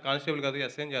కాదు కానిస్టేబుల్ కాదు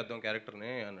ఎస్ఐని చేద్దాం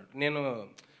క్యారెక్టర్ని అన్నాడు. నేను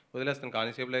వదిలేస్తాను,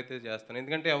 కానిస్టేబుల్ అయితే చేస్తాను,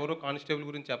 ఎందుకంటే ఎవరు కానిస్టేబుల్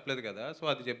గురించి చెప్పలేదు కదా, సో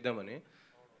అది చెప్దామని.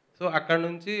 సో అక్కడ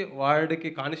నుంచి వాడికి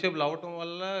కానిస్టేబుల్ అవ్వటం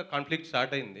వల్ల కాన్ఫ్లిక్ట్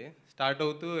స్టార్ట్ అయింది. స్టార్ట్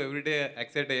అవుతూ ఎవ్రీడే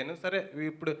ఎక్సైట్ అయ్యాను. సరే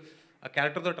ఇప్పుడు ఆ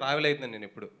క్యారెక్టర్తో ట్రావెల్ అవుతున్నాను నేను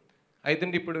ఇప్పుడు. అయితే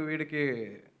ఇప్పుడు వీడికి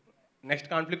నెక్స్ట్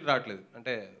కాన్ఫ్లిక్ట్ రావట్లేదు.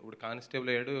 అంటే ఇప్పుడు కానిస్టేబుల్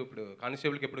అయ్యాడు, ఇప్పుడు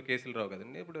కానిస్టేబుల్కి ఎప్పుడు కేసులు రావు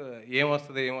కదండి. ఇప్పుడు ఏం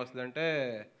వస్తుంది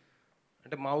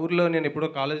అంటే మా ఊర్లో నేను ఎప్పుడో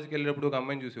కాలేజీకి వెళ్ళేటప్పుడు ఒక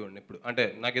అమ్మాయిని చూసేవాడిని. ఇప్పుడు అంటే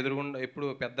నాకు ఎదురుగుండా ఎప్పుడు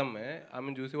పెద్ద అమ్మాయి,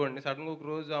 ఆమెను చూసేవాడిని. సడన్గా ఒక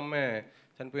రోజు అమ్మాయి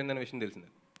చనిపోయిందనే విషయం తెలిసింది.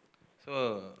 సో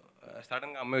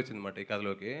సడన్గా అమ్మాయి వచ్చిందన్నమాట ఈ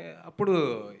కథలోకి. అప్పుడు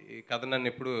ఈ కథ నన్ను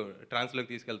ఎప్పుడు ట్రాన్స్లోకి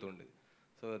తీసుకెళ్తూ ఉండేది.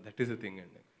 So that is the thing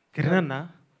అండి. కిరణ్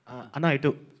అన్న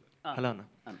ఇటు హలో అన్న.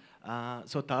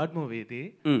 సో థర్డ్ మూవీ ఇది,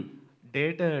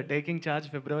 date taking charge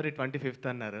February 25th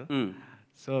అన్నారు.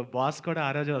 సో బాస్ కూడా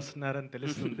ఆ రోజు వస్తున్నారని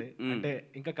తెలుస్తుంది. అంటే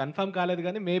ఇంకా కన్ఫర్మ్ కాలేదు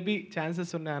కానీ మేబీ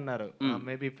ఛాన్సెస్ ఉన్నాయన్నారు.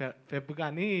 మేబీ ఫెబ్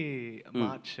కానీ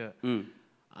మార్చ్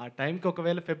ఆ టైంకి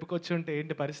ఒకవేళ ఫెబ్కి వచ్చి ఉంటే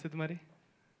ఏంటి పరిస్థితి మరి?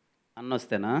 అన్న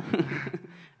వస్తేనా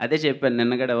అదే చెప్పాను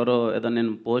నిన్న కూడా, ఎవరో ఏదో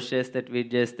నేను పోస్ట్ చేస్తే ట్వీట్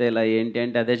చేస్తే ఇలా ఏంటి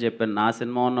అంటే అదే చెప్పాను, నా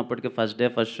సినిమా ఉన్నప్పటికీ ఫస్ట్ డే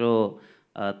ఫస్ట్ షో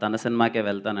తన సినిమాకే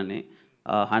వెళ్తానని.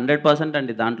 100%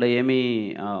 అండి, దాంట్లో ఏమీ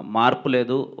మార్పు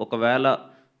లేదు. ఒకవేళ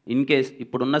ఇన్ కేస్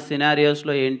ఇప్పుడున్న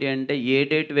సినారియోస్లో ఏంటి అంటే ఏ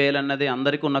డేట్ వేయాలన్నది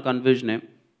అందరికీ ఉన్న కన్ఫ్యూజనే,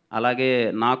 అలాగే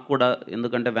నాకు కూడా.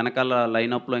 ఎందుకంటే వెనకాల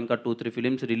లైనప్లో ఇంకా 2-3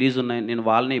 ఫిలిమ్స్ రిలీజ్ ఉన్నాయి, నేను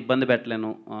వాళ్ళని ఇబ్బంది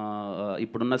పెట్టలేను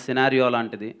ఇప్పుడున్న సినారియో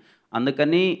లాంటిది.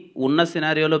 అందుకని ఉన్న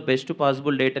సినారియోలో బెస్ట్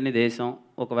పాసిబుల్ డేట్ అనేది వేసాం.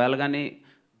 ఒకవేళ కానీ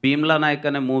భీమ్లా నాయక్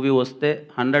అనే మూవీ వస్తే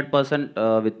 100%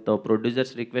 with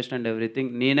producers request and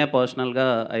everything నేనే పర్సనల్గా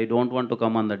I don't want to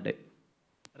come on that day.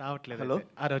 రావట్లేదు హలో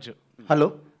ఆ రోజు. హలో,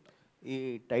 ఈ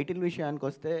టైటిల్ విషయానికి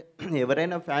వస్తే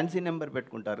ఎవరైనా ఫ్యాన్సీ నెంబర్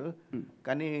పెట్టుకుంటారు,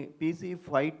 కానీ PC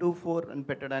 524 అని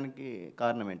పెట్టడానికి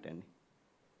కారణం ఏంటండి?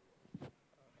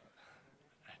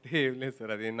 అంటే ఏం లేదు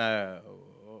సార్, అది నా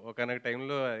ఒకనొక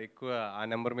టైంలో ఎక్కువ ఆ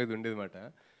నెంబర్ మీద ఉండేది మాట.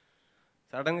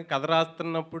 సడన్గా కథ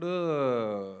రాస్తున్నప్పుడు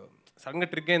సడన్గా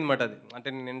ట్రిక్ అయిందన్నమాట అది. అంటే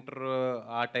నేను ఇంటర్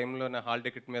ఆ టైంలో నా హాల్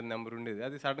టికెట్ మీద నెంబర్ ఉండేది,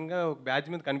 అది సడన్గా ఒక బ్యాచ్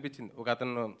మీద కనిపించింది. ఒక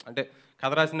అతను అంటే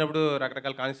కథ రాసినప్పుడు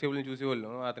రకరకాల కానిస్టేబుల్ని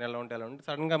చూసేవాళ్ళం, అతను ఎలా ఉంటే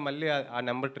సడన్గా మళ్ళీ ఆ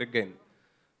నెంబర్ ట్రిక్ అయింది.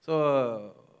 సో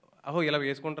అహో ఇలా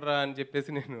వేసుకుంటారా అని చెప్పేసి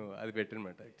నేను అది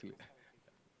పెట్టినమాట యాక్చువల్లీ.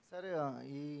 సార్,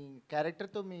 ఈ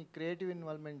క్యారెక్టర్తో మీ క్రియేటివ్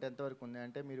ఇన్వాల్వ్మెంట్ ఎంతవరకు ఉంది?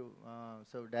 అంటే మీరు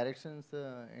సో డైరెక్షన్స్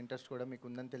ఇంట్రెస్ట్ కూడా మీకు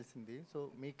ఉందని తెలిసింది. సో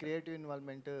మీ క్రియేటివ్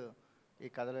ఇన్వాల్వ్మెంట్ ఈ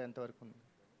కథలో ఎంతవరకు ఉంది?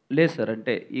 లేదు సార్,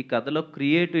 అంటే ఈ కథలో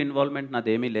క్రియేటివ్ ఇన్వాల్వ్మెంట్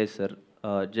నాదేమీ లేదు సార్.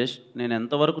 జస్ట్ నేను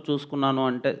ఎంతవరకు చూసుకున్నాను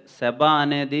అంటే సెబా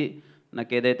అనేది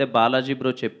నాకు ఏదైతే బాలాజీ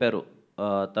బ్రో చెప్పారో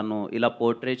తను ఇలా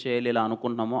పోర్ట్రే చేయాలి ఇలా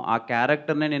అనుకుంటున్నామో ఆ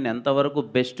క్యారెక్టర్ని నేను ఎంతవరకు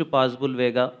బెస్ట్ పాసిబుల్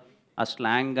వేగా ఆ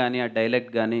స్లాంగ్ కానీ ఆ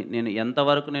డైలెక్ట్ కానీ నేను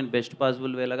ఎంతవరకు నేను బెస్ట్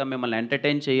పాసిబుల్ వేలాగా మిమ్మల్ని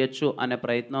ఎంటర్టైన్ చేయొచ్చు అనే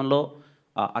ప్రయత్నంలో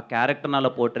ఆ క్యారెక్టర్ని అలా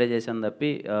పోర్ట్రే చేశాను తప్పి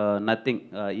నథింగ్.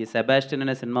 ఈ సెబాస్టియన్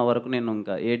అనే సినిమా వరకు నేను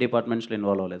ఇంకా ఏ డిపార్ట్మెంట్స్లో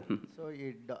ఇన్వాల్వ్ అవ్వలేదు. సో ఈ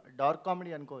డార్క్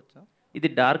కామెడీ అనుకోవచ్చా? ఇది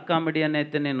డార్క్ కామెడీ అని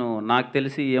అయితే నాకు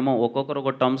తెలిసి ఏమో ఒక్కొక్కరు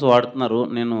ఒక టర్మ్స్ వాడుతున్నారు.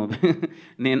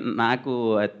 నాకు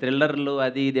థ్రిల్లర్లు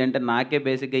అది ఇది అంటే నాకే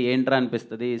బేసిక్గా ఏంట్రా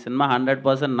అనిపిస్తుంది. ఈ సినిమా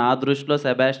 100% నా దృష్టిలో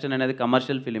సెబాస్టియన్ అనేది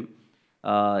కమర్షియల్ ఫిలిం.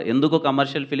 ఎందుకు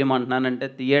కమర్షియల్ ఫిలిం అంటున్నానంటే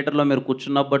థియేటర్లో మీరు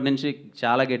కూర్చున్నప్పటి నుంచి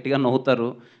చాలా గట్టిగా నవ్వుతారు,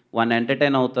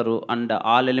 ఎంటర్టైన్ అవుతారు, అండ్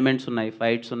ఆల్ ఎలిమెంట్స్ ఉన్నాయి,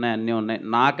 ఫైట్స్ ఉన్నాయి, అన్నీ ఉన్నాయి.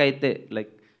 నాకైతే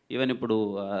లైక్ ఈవెన్ ఇప్పుడు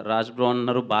రాజ్ బ్రో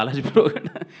అన్నారు, బాలాజీ బ్రో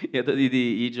ఏదో ఇది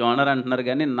ఈ జోనర్ అంటున్నారు,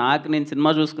 కానీ నాకు నేను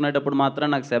సినిమా చూసుకునేటప్పుడు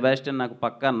మాత్రం నాకు సెబాస్టియన్ నాకు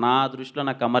పక్కా నా దృష్టిలో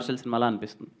నాకు కమర్షియల్ సినిమాలా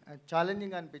అనిపిస్తుంది.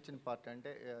 ఛాలెంజింగ్ అనిపించిన పార్ట్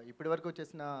అంటే ఇప్పటి వరకు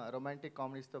చేసిన రొమాంటిక్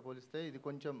కామెడీస్తో పోలిస్తే ఇది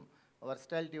కొంచెం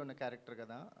వర్స్టాలిటీ ఉన్న క్యారెక్టర్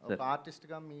కదా, ఒక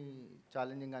ఆర్టిస్ట్గా మీ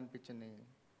ఛాలెంజింగ్ అనిపించింది?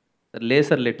 లేదు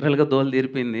సార్, లిటరల్గా దోలు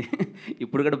తీరిపోయింది.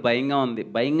 ఇప్పుడు కూడా భయంగా ఉంది.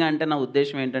 భయంగా అంటే నా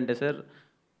ఉద్దేశం ఏంటంటే సార్,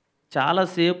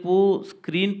 చాలాసేపు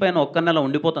స్క్రీన్ పైన ఒక్కరిని అలా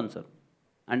ఉండిపోతాను సార్.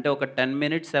 అంటే ఒక 10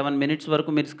 minutes 7 minutes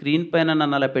వరకు మీరు స్క్రీన్ పైన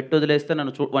నన్ను అలా పెట్టి వదిలేస్తే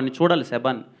నన్ను వాడిని చూడాలి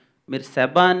సెబాని. మీరు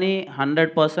సెబాని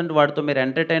 100% వాడితో మీరు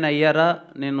ఎంటర్టైన్ అయ్యారా,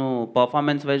 నేను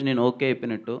పర్ఫార్మెన్స్ వైజ్ నేను ఓకే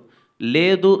అయిపోయినట్టు.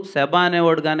 లేదు సెబా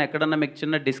అనేవాడు కానీ ఎక్కడన్నా మీకు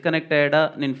చిన్న డిస్కనెక్ట్ అయ్యాడా,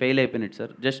 నేను ఫెయిల్ అయిపోయినట్టు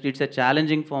sir. Just it's a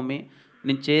challenging for me.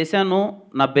 నేను చేశాను,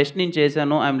 నా బెస్ట్ నేను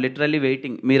చేశాను. ఐఎమ్ లిటరల్లీ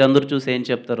వెయిటింగ్ మీరందరూ చూసి ఏం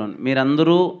చెప్తారు అని.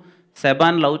 మీరందరూ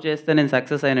సెబాని లవ్ చేస్తే నేను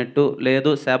సక్సెస్ అయినట్టు, లేదు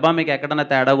సెబా మీకు ఎక్కడన్నా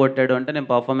తేడా కొట్టాడు అంటే నేను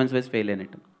పర్ఫార్మెన్స్ వైజ్ ఫెయిల్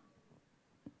అయినట్టు.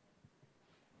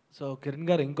 సో కిరణ్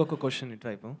గారు ఇంకొక క్వశ్చన్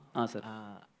ఇటువైపు. సార్,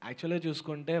 యాక్చువల్గా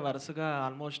చూసుకుంటే వరుసగా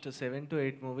ఆల్మోస్ట్ 7 to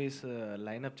 8 మూవీస్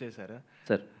లైనప్ చేశారు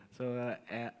సార్. సో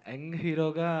యంగ్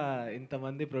హీరోగా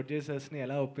ఇంతమంది ప్రొడ్యూసర్స్ని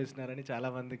ఎలా ఒప్పిస్తున్నారని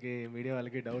చాలామందికి మీడియా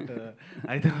వాళ్ళకి డౌట్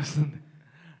అయితే వస్తుంది.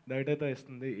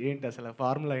 ఏంటి అసలు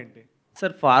ఫార్ములా ఏంటి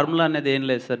సార్? ఫార్ములా అనేది ఏం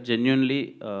లేదు సార్. జెన్యున్లీ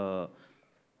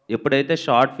ఎప్పుడైతే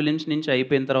షార్ట్ ఫిలిమ్స్ నుంచి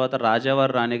అయిపోయిన తర్వాత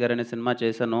రాజావారు రాణిగారు అనే సినిమా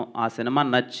చేశానో, ఆ సినిమా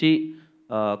నచ్చి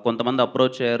కొంతమంది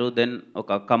అప్రోచ్ అయ్యారు. దెన్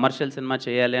ఒక కమర్షియల్ సినిమా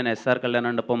చేయాలి అని ఎస్ఆర్ కళ్యాణ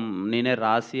మండపం నేనే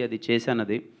రాసి అది చేశాను.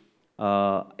 అది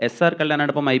ఎస్ఆర్ కళ్యాణ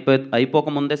మండపం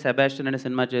అయిపోకముందే సెబాస్టియన్ అనే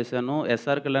సినిమా చేశాను.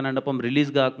 ఎస్ఆర్ కళ్యాణ మండపం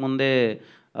రిలీజ్ కాకముందే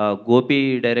గోపి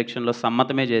డైరెక్షన్లో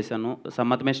సమ్మతమే చేశాను.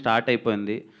 సమ్మతమే స్టార్ట్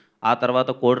అయిపోయింది. ఆ తర్వాత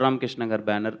కోడి రామకృష్ణ గారి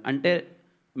బ్యానర్. అంటే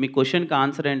మీ క్వశ్చన్కి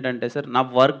ఆన్సర్ ఏంటంటే సార్, నా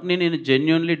వర్క్ని నేను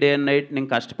జెన్యున్లీ డే అండ్ నైట్ నేను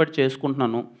కష్టపడి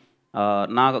చేసుకుంటున్నాను.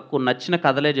 నాకు నచ్చిన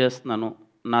కథలే చేస్తున్నాను.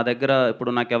 నా దగ్గర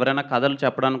ఇప్పుడు నాకు ఎవరైనా కథలు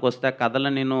చెప్పడానికి వస్తే ఆ కథలు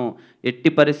నేను ఎట్టి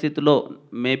పరిస్థితుల్లో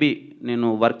మేబీ నేను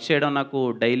వర్క్ చేయడం నాకు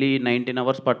డైలీ 19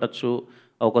 hours పట్టచ్చు.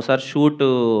 ఒకసారి షూట్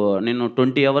నేను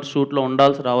 20 hours షూట్లో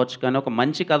ఉండాల్సి రావచ్చు, కానీ ఒక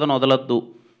మంచి కథను వదలొద్దు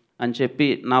అని చెప్పి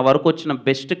నా వరకు వచ్చిన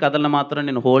బెస్ట్ కథలను మాత్రం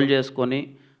నేను హోల్డ్ చేసుకొని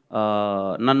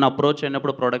నన్ను అప్రోచ్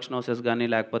అయినప్పుడు ప్రొడక్షన్ హౌసెస్ కానీ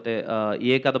లేకపోతే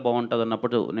ఏ కథ బాగుంటుంది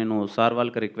అన్నప్పుడు నేను సార్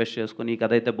వాళ్ళకి రిక్వెస్ట్ చేసుకుని ఈ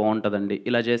కథ అయితే బాగుంటుందండి,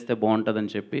 ఇలా చేస్తే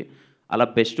బాగుంటుందని చెప్పి అలా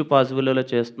బెస్ట్ పాసిబుల్లో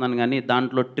చేస్తున్నాను. కానీ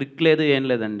దాంట్లో ట్రిక్ లేదు, ఏం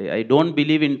లేదండి. I don't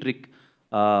believe in trick.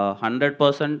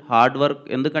 100% hard work.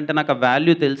 ఎందుకంటే నాకు ఆ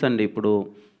వాల్యూ తెలుసండి. ఇప్పుడు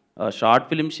షార్ట్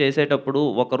ఫిల్మ్స్ చేసేటప్పుడు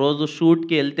ఒకరోజు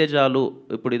షూట్కి వెళ్తే చాలు.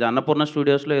 ఇప్పుడు ఇది అన్నపూర్ణ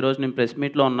స్టూడియోస్లో ఈరోజు నేను ప్రెస్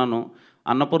మీట్లో ఉన్నాను.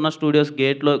 అన్నపూర్ణ స్టూడియోస్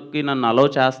గేట్లోకి నన్ను అలౌ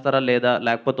చేస్తారా లేదా,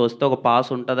 లేకపోతే వస్తే ఒక పాస్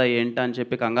ఉంటుందా ఏంటా అని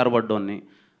చెప్పి కంగారు పడ్డోని.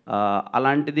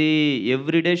 అలాంటిది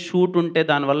ఎవ్రీడే షూట్ ఉంటే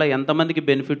దానివల్ల ఎంతమందికి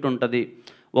బెనిఫిట్ ఉంటుంది,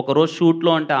 ఒకరోజు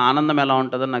షూట్లో అంటే ఆనందం ఎలా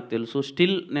ఉంటుందో నాకు తెలుసు.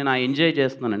 స్టిల్ నేను ఎంజాయ్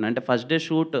చేస్తున్నానండి. అంటే ఫస్ట్ డే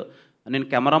షూట్ నేను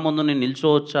కెమెరా ముందు నేను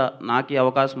నిల్చోవచ్చా, నాకు ఈ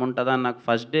అవకాశం ఉంటుందా, నాకు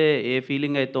ఫస్ట్ డే ఏ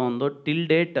ఫీలింగ్ అయితే ఉందో టిల్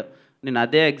డేట్ నేను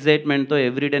అదే ఎగ్జైట్మెంట్తో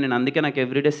ఎవ్రీడే నేను అందుకే నాకు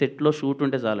ఎవ్రీడే సెట్లో షూట్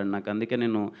ఉంటే చాలండి నాకు. అందుకే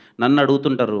నన్ను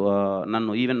అడుగుతుంటారు,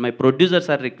 నన్ను even my producers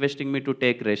are requesting me to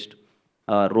take rest.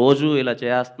 రోజు ఇలా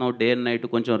చేస్తున్నావు డే అండ్ నైట్,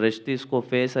 కొంచెం రెస్ట్ తీసుకో,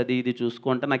 ఫేస్ అది ఇది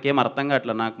చూసుకుంటే నాకేం అర్థం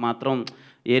కావట్లేదు. నాకు మాత్రం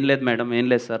ఏం లేదు మేడం, ఏం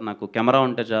లేదు సార్, నాకు కెమెరా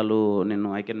ఉంటే చాలు, నేను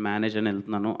ఐ కెన్ మేనేజ్ అని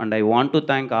వెళ్తున్నాను. And I want to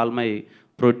thank all my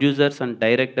producers and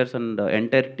directors and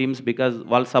entire teams, because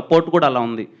వాళ్ళ సపోర్ట్ కూడా అలా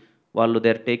ఉంది. వాళ్ళు they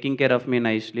are taking care of me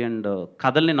nicely and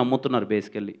కథల్ని నమ్ముతున్నారు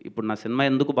బేసికల్లీ. ఇప్పుడు నా సినిమా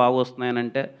ఎందుకు బాగా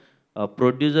వస్తున్నాయనంటే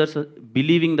ప్రొడ్యూసర్స్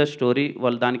బిలీవింగ్ ద స్టోరీ,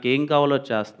 వాళ్ళు దానికి ఏం కావాలో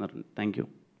చేస్తున్నారు. Thank you.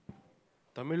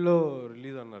 తమిళ్లో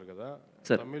రిలీజ్ అన్నారు కదా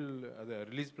సార్, తమిళ్ అదే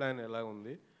రిలీజ్ ప్లాన్ ఎలా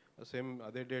ఉంది? సేమ్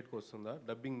అదే డేట్కి వస్తుందా?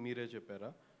 డబ్బింగ్ మీరే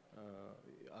చెప్పారా?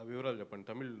 ఆ వివరాలు చెప్పండి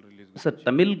Tamil release. Sir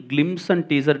Tamil glimpse and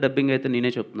teaser dubbing అయితే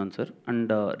నేనే చెప్తున్నాను సార్.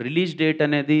 అండ్ రిలీజ్ డేట్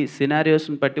అనేది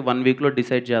సినారియోస్ని బట్టి 1 weekలో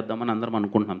డిసైడ్ చేద్దామని అందరం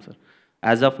అనుకుంటున్నాం సార్.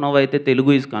 యాజ్ ఆఫ్ నౌ అయితే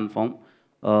తెలుగు ఈజ్ కన్ఫర్మ్.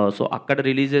 సో అక్కడ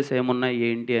రిలీజెస్ ఏమున్నాయి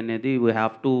ఏంటి అనేది we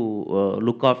have to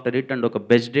look after it and ఒక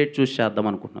బెస్ట్ డేట్ చూస్ చేద్దాం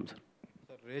అనుకుంటున్నాం సార్.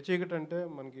 రేచీకట్ అంటే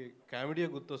మనకి కామెడీ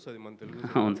గుర్తొస్తుంది మన తెలుగు.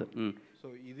 అవును సార్. సో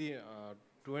ఇది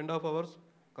 2.5 hours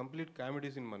కంప్లీట్ కామెడీ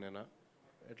సినిమానేనా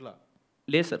ఎట్లా?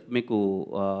 లేదు సార్, మీకు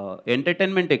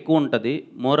ఎంటర్టైన్మెంట్ ఎక్కువ ఉంటుంది.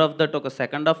 మోర్ ఆఫ్ దట్ ఒక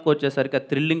సెకండ్ హాఫ్కి వచ్చేసరికి ఆ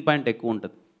థ్రిల్లింగ్ పాయింట్ ఎక్కువ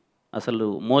ఉంటుంది. అసలు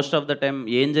మోస్ట్ ఆఫ్ ద టైం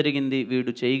ఏం జరిగింది,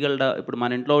 వీడు చేయగలడా, ఇప్పుడు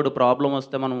మన ఇంట్లో వాడు ప్రాబ్లం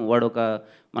వస్తే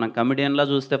మనం కమెడియన్లా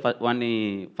చూస్తే వాడిని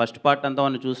ఫస్ట్ పార్ట్ అంతా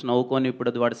వాడిని చూసి నవ్వుకొని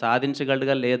ఇప్పుడు అది వాడు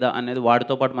సాధించగలగా లేదా అనేది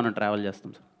వాడితో పాటు మనం ట్రావెల్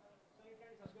చేస్తాం సార్.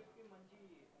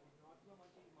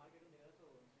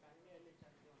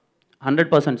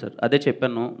 100% సార్, అదే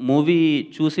చెప్పాను. మూవీ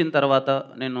చూసిన తర్వాత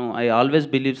నేను ఐ ఆల్వేస్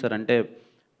బిలీవ్ సార్, అంటే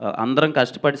అందరం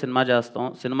కష్టపడి సినిమా చేస్తాం.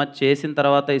 సినిమా చేసిన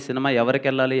తర్వాత ఈ సినిమా ఎవరికి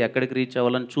వెళ్ళాలి, ఎక్కడికి రీచ్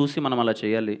అవ్వాలని చూసి మనం అలా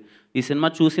చేయాలి. ఈ సినిమా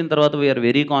చూసిన తర్వాత వీఆర్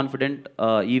వెరీ కాన్ఫిడెంట్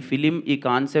ఈ ఫిలిం ఈ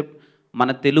కాన్సెప్ట్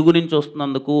మన తెలుగు నుంచి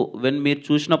వస్తున్నందుకు మీరు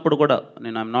చూసినప్పుడు కూడా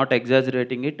నేను ఐఎమ్ నాట్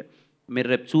ఎగ్జాజరేటింగ్ ఇట్, మీరు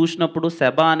రేపు చూసినప్పుడు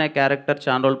సెబా అనే క్యారెక్టర్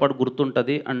చాలా రోజుల పాటు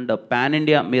గుర్తుంటుంది. అండ్ పాన్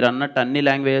ఇండియా మీరు అన్నట్టు అన్ని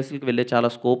లాంగ్వేజెస్కి వెళ్ళే చాలా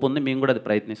స్కోప్ ఉంది. మేము కూడా అది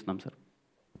ప్రయత్నిస్తున్నాం సార్.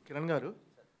 కిరణ్ గారు,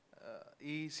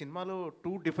 ఈ సినిమాలో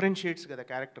 2 డిఫరెంట్ షేడ్స్ కదా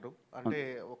క్యారెక్టరు, అంటే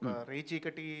ఒక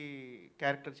రేచీకటి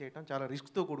క్యారెక్టర్ చేయడం చాలా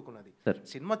రిస్క్తో కూడుకున్నది.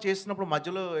 సినిమా చేస్తున్నప్పుడు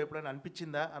మధ్యలో ఎప్పుడైనా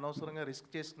అనిపించిందా అనవసరంగా రిస్క్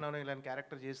చేస్తున్నాను ఇలాంటి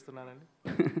క్యారెక్టర్ చేస్తున్నానని?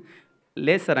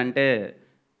 లేదు సార్, అంటే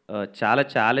చాలా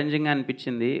ఛాలెంజింగ్గా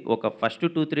అనిపించింది. ఒక ఫస్ట్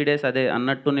 2-3 డేస్ అదే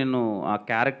అన్నట్టు నేను ఆ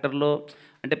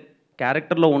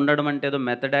క్యారెక్టర్లో ఉండడం అంటే ఏదో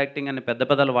మెథడ్ యాక్టింగ్ అని పెద్ద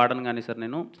పదాలు వాడను కానీ సార్,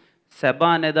 నేను సెబా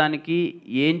అనేదానికి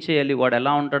ఏం చేయాలి, వాడు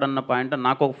ఎలా ఉంటాడన్న పాయింట్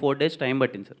నాకు ఒక 4 డేస్ టైం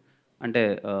పట్టింది సార్. అంటే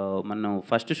మనం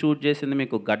ఫస్ట్ షూట్ చేసింది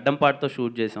మీకు గడ్డం పాటతో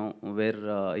షూట్ చేసాం, where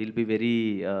will be very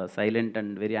silent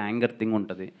and very anger thing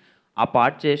ఉంటుంది. ఆ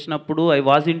పార్ట్ చేసినప్పుడు I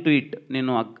was in to it.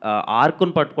 నేను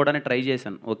ఆర్కును పట్టుకోవడానికి ట్రై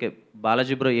చేశాను. ఓకే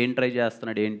బాలాజీ బ్రో ఏం ట్రై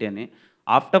చేస్తున్నాడు ఏంటి అని.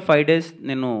 ఆఫ్టర్ 5 డేస్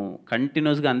నేను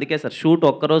కంటిన్యూస్గా, అందుకే సార్ షూట్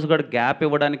ఒక్కరోజు కూడా గ్యాప్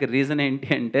ఇవ్వడానికి రీజన్ ఏంటి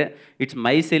అంటే it's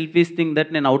my selfies thing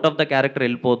that నేను అవుట్ ఆఫ్ ద క్యారెక్టర్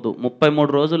వెళ్ళిపోద్దు.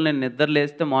 33 రోజులు నేను నిద్ర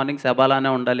లేస్తే మార్నింగ్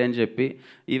సెబాలానే ఉండాలి అని చెప్పి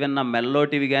ఈవెన్ నా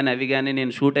మెల్లోటివి కానీ అవి కానీ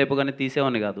నేను షూట్ అయిపోగానే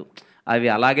తీసేవాడిని కాదు. అవి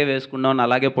అలాగే వేసుకునేవాడిని,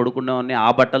 అలాగే పడుకునేవాడిని, ఆ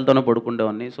బట్టలతోనే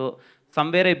పడుకునేవాడిని. So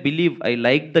somewhere I believe I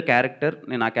like the character.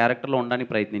 నేను ఆ క్యారెక్టర్లో ఉండడానికి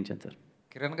ప్రయత్నించాను సార్.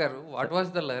 కిరణ్ గారు, what was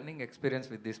the learning experience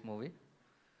with this movie?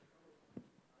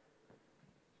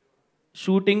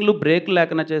 షూటింగ్లు బ్రేక్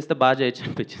లేకుండా చేస్తే బాగా చేయొచ్చు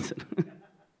అనిపించింది సార్.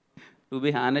 టు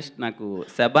బీ హానెస్ట్, నాకు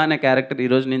సెబా అనే క్యారెక్టర్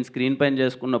ఈరోజు నేను స్క్రీన్ పైన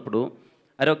చేసుకున్నప్పుడు,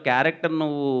 అరే ఒక క్యారెక్టర్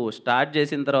నువ్వు స్టార్ట్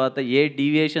చేసిన తర్వాత ఏ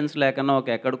డీవియేషన్స్ లేకుండా ఒక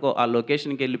ఎక్కడికో ఆ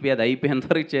లొకేషన్కి వెళ్ళిపోయి అది అయిపోయేంత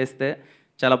వరకు చేస్తే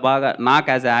చాలా బాగా నాకు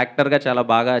యాజ్ యాక్టర్గా చాలా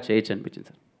బాగా చేయొచ్చు అనిపించింది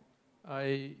సార్.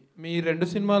 మీ 2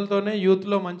 సినిమాలతోనే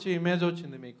యూత్లో మంచి ఇమేజ్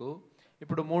వచ్చింది మీకు.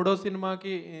 ఇప్పుడు 3వ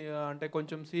సినిమాకి అంటే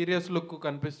కొంచెం సీరియస్ లుక్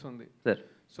కనిపిస్తుంది సార్.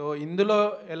 సో ఇందులో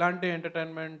ఎలాంటి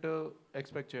ఎంటర్టైన్మెంట్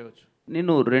ఎక్స్పెక్ట్ చేయవచ్చు?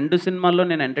 నేను 2 సినిమాల్లో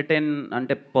నేను ఎంటర్టైన్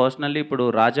అంటే పర్సనల్లీ ఇప్పుడు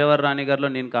రాజావారి రాణి గారిలో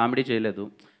నేను కామెడీ చేయలేదు.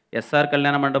 ఎస్ఆర్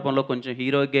కళ్యాణ మండపంలో కొంచెం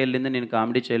హీరోగా వెళ్ళింది, నేను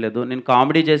కామెడీ చేయలేదు. నేను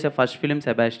కామెడీ చేసే ఫస్ట్ ఫిలిం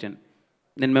సెబాస్టియన్.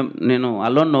 నేను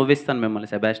అలోన్ నవ్విస్తాను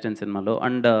మిమ్మల్ని సెబాస్టియన్ సినిమాలో.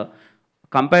 And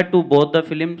compare to both the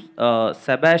films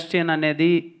Sebastian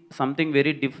అనేది సంథింగ్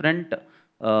వెరీ డిఫరెంట్.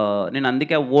 నేను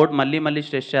అందుకే ఆ వర్డ్ మళ్ళీ మళ్ళీ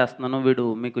స్ట్రెస్ చేస్తున్నాను. వీడు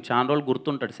మీకు చాలా రోజులు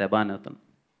గుర్తుంటాడు సెబా అనే అతను.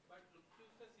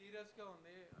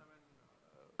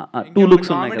 2 లుక్స్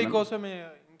ఉన్నాయి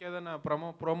కదా.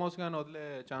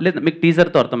 లేదు, మీకు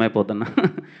టీజర్తో అర్థమైపోతున్నా.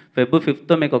 Feb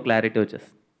 5th మీకు క్లారిటీ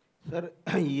వచ్చేస్తుంది సార్.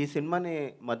 ఈ సినిమాని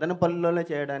మదనపల్లిలోనే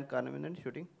చేయడానికి కారణం ఏంటంటే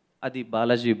షూటింగ్ అది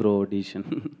బాలాజీ బ్రో డిసిషన్.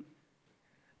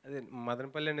 అదే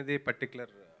మదనపల్లి అనేది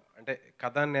పర్టికులర్ అంటే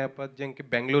కథా నేపథ్యంకి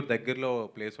బెంగళూరు దగ్గరలో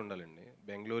ప్లేస్ ఉండాలండి.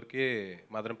 బెంగళూరుకి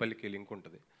మదనపల్లికి లింక్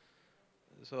ఉంటుంది.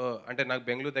 సో అంటే నాకు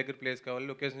బెంగళూరు దగ్గర ప్లేస్ కావాలి.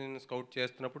 లొకేషన్ స్కౌట్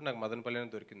చేస్తున్నప్పుడు నాకు మదనపల్లి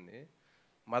అనేది దొరికింది.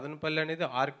 మదనపల్లి అనేది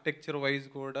ఆర్కిటెక్చర్ వైజ్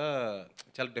కూడా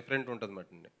చాలా డిఫరెంట్ ఉంటుంది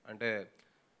అన్నమాట. అంటే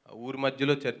ఊరి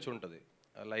మధ్యలో చర్చ్ ఉంటుంది.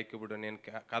 లైక్ ఇప్పుడు నేను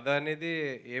కథ అనేది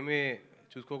ఏమీ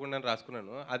చూసుకోకుండా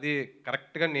రాసుకున్నాను. అది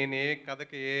కరెక్ట్గా నేను ఏ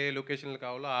కథకి ఏ లొకేషన్లు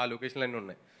కావాలో ఆ లొకేషన్లు అన్నీ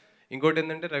ఉన్నాయి. ఇంకోటి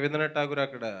ఏంటంటే రవీంద్రనాథ్ ఠాగూర్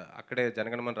అక్కడే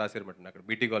జనగణమని రాశారన్నమాట. అక్కడ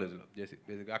బీటీ కాలేజ్లో చేసి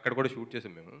బేసిక్గా అక్కడ కూడా షూట్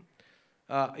చేసాం మేము.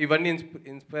 ఇవన్నీ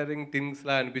ఇన్స్పైరింగ్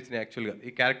థింగ్స్లా అనిపించినాయి యాక్చువల్గా.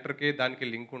 ఈ క్యారెక్టర్కి దానికి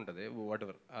లింక్ ఉంటుంది వాట్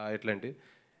ఎవర్ ఎట్లాంటి.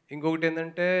 ఇంకొకటి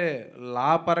ఏంటంటే లా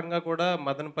పరంగా కూడా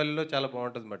మదనపల్లిలో చాలా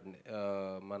బాగుంటుంది అన్నమాట.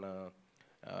 మన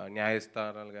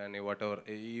న్యాయస్థానాలు కానీ వాట్ ఎవర్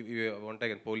ఇవి ఉంటాయి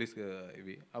కానీ పోలీస్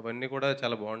ఇవి అవన్నీ కూడా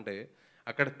చాలా బాగుంటాయి.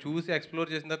 అక్కడ చూసి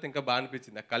ఎక్స్ప్లోర్ చేసిన తర్వాత ఇంకా బాగా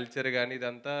అనిపించింది. ఆ కల్చర్ కానీ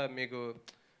ఇదంతా మీకు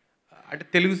అంటే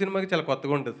తెలుగు సినిమాకి చాలా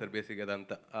కొత్తగా ఉంటుంది సార్ బేసిక్గా.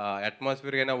 అదంతా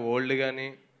అట్మాస్ఫియర్ కానీ ఓల్డ్ కానీ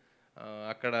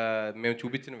అక్కడ మేము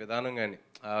చూపించిన విధానం కానీ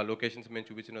ఆ లొకేషన్స్ మేము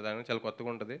చూపించిన విధానం చాలా కొత్తగా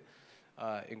ఉంటుంది.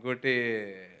 ఇంకోటి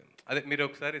అదే మీరు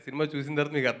ఒకసారి సినిమా చూసిన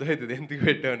తర్వాత మీకు అర్థమవుతుంది ఎందుకు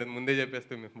పెట్టామనేది. ముందే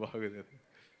చెప్పేస్తే మేము బాగోదు.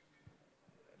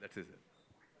 That's it sir.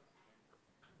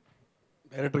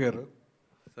 డైరెక్టర్ గారు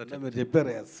సార్, మీరు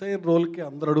చెప్పారు ఎస్ఐ రోల్కి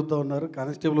అందరూ అడుగుతూ ఉన్నారు,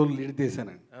 కానిస్టేబుల్ లీడ్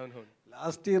చేశానండి.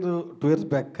 లాస్ట్ ఇయర్ 2 years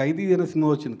బ్యాక్ ఖైదీ అనే సినిమా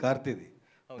వచ్చింది కార్తీది.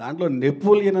 దాంట్లో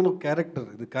నెపోలియన్ అనే క్యారెక్టర్,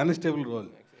 ఇది కానిస్టేబుల్ రోల్,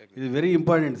 ఇది very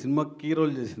important. Cinema key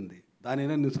role చేసింది. దాని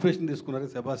ఇన్స్పిరేషన్ తీసుకున్నారు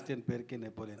సెబాస్టియన్ పేరుకి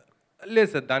నెపోలియన్? లేదు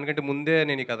సార్, దానికంటే ముందే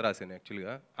నేను ఈ కథ రాశాను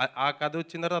యాక్చువల్గా. ఆ కథ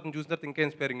వచ్చిన తర్వాత అతను చూసిన తర్వాత ఇంకా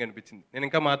ఇన్స్పైరింగ్ అనిపించింది. నేను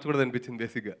ఇంకా మార్చకూడదు అనిపించింది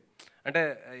బేసిక్గా. అంటే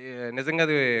నిజంగా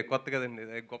అది కొత్త కదండి,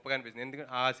 గొప్పగా అనిపించింది.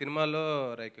 ఎందుకంటే ఆ సినిమాలో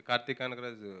లైక్ కార్తీక్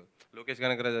కనకరాజ్, లోకేష్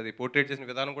కనకరాజ్ అది పోర్ట్రేట్ చేసిన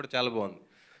విధానం కూడా చాలా బాగుంది.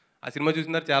 ఆ సినిమా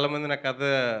చూసిన తర్వాత చాలామంది నాకు కథ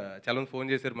చాలామంది ఫోన్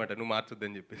చేశారన్నమాట, నువ్వు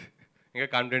మార్చొద్దని చెప్పి. ఇంకా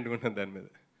కాన్ఫిడెంట్గా ఉన్నాను దాని మీద.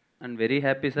 అండ్ వెరీ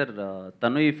హ్యాపీ సార్,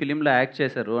 తను ఈ ఫిలింలో యాక్ట్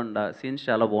చేశారు అండ్ ఆ సీన్స్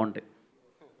చాలా బాగుంటాయి.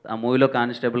 ఆ మూవీలో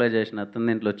కానిస్టేబుల్గా చేసిన అతను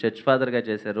దీంట్లో చర్చ్ ఫాదర్గా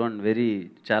చేశారు అండ్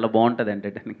చాలా బాగుంటుంది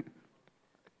ఎంటర్టైనింగ్.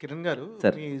 కిరణ్ గారు,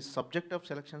 మీ సబ్జెక్ట్ ఆఫ్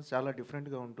సెలక్షన్స్ చాలా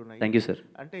డిఫరెంట్గా ఉంటున్నాయి. Thank you sir.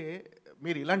 అంటే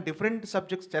మీరు ఇలాంటి డిఫరెంట్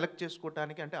సబ్జెక్ట్స్ సెలెక్ట్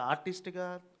చేసుకోవడానికి అంటే ఆర్టిస్ట్గా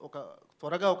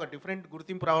త్వరగా ఒక డిఫరెంట్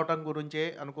గుర్తింపు రావడం గురించే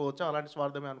అనుకోవచ్చా, అలాంటి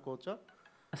స్వార్థమే అనుకోవచ్చా?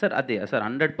 సార్ అదే సార్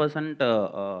 100%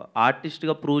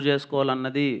 ఆర్టిస్ట్గా ప్రూవ్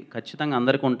చేసుకోవాలన్నది ఖచ్చితంగా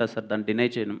అందరికీ ఉంటుంది సార్, దాన్ని డినై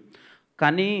చేయను.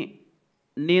 కానీ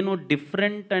నేను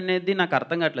డిఫరెంట్ అనేది నాకు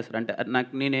అర్థం కావట్లేదు సార్. అంటే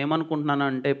నేనేమనుకుంటున్నాను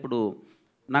అంటే, ఇప్పుడు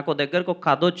నాకు దగ్గరకు ఒక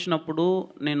కథ వచ్చినప్పుడు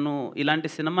నేను ఇలాంటి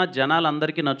సినిమా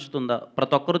జనాలందరికీ నచ్చుతుందా,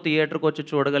 ప్రతి ఒక్కరు థియేటర్కి వచ్చి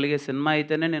చూడగలిగే సినిమా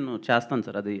అయితేనే నేను చేస్తాను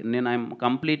సార్. అది నేను ఐఎమ్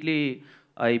కంప్లీట్లీ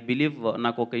ఐ బిలీవ్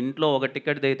నాకు ఒక ఇంట్లో ఒక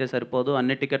టికెట్ దిగితే సరిపోదు,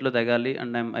 అన్ని టికెట్లు దిగాలి.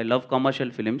 And I love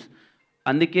commercial films.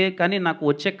 అందుకే కానీ నాకు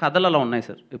వచ్చే కథలు అలా ఉన్నాయి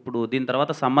సార్. ఇప్పుడు దీని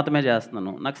తర్వాత సమ్మతమే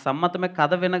చేస్తున్నాను. నాకు సమ్మతమే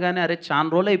కథ వినగానే అరే చాలా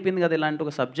రోజులు అయిపోయింది కదా ఇలాంటి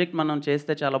ఒక సబ్జెక్ట్ మనం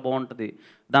చేస్తే చాలా బాగుంటుంది.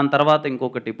 దాని తర్వాత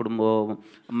ఇంకొకటి ఇప్పుడు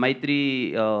మైత్రి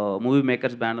మూవీ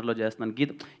మేకర్స్ బ్యానర్లో చేస్తున్నాను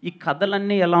గీత. ఈ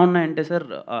కథలన్నీ ఎలా ఉన్నాయంటే సార్,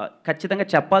 ఖచ్చితంగా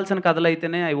చెప్పాల్సిన కథలు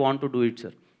అయితేనే I want to do it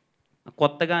sir.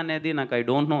 కొత్తగా అనేది నాకు ఐ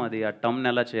డోంట్ నో అది ఆ టర్మ్ని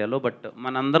ఎలా చేయాలో. బట్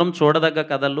మనందరం చూడదగ్గ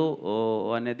కథలు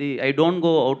అనేది I don't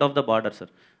go out of the border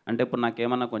sir. అంటే ఇప్పుడు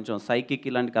నాకేమన్నా కొంచెం సైకిక్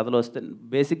ఇలాంటి కథలు వస్తే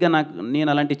బేసిక్గా నేను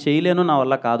అలాంటి చేయలేను, నా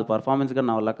వల్ల కాదు, పర్ఫార్మెన్స్గా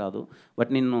నా వల్ల కాదు.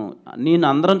 బట్ నేను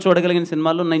అందరం చూడగలిగిన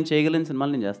సినిమాల్లో నేను చేయగలిగిన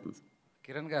సినిమాలు నేను చేస్తాను సార్.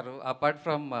 కిరణ్ గారు, apart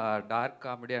from dark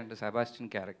comedy and Sebastian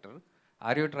character,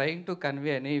 are you trying to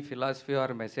convey any philosophy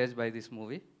or message by this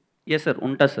movie? Yes sir,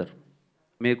 ఉంటుంది సార్.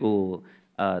 మీకు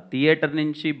థియేటర్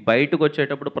నుంచి బయటకు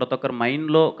వచ్చేటప్పుడు ప్రతి ఒక్కరి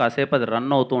మైండ్లో కాసేపు అది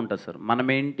రన్ అవుతూ ఉంటుంది సార్.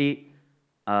 మనమేంటి,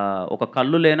 ఒక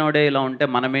కళ్ళు లేనోడే ఇలా ఉంటే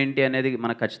మనమేంటి అనేది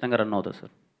మనకు ఖచ్చితంగా రన్ అవుతుంది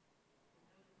సార్.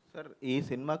 సార్, ఈ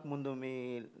సినిమాకు ముందు మీ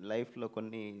లైఫ్లో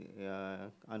కొన్ని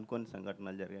అనుకోని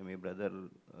సంఘటనలు జరిగాయి. మీ బ్రదర్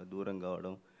దూరం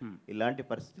కావడం, ఇలాంటి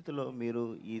పరిస్థితుల్లో మీరు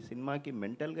ఈ సినిమాకి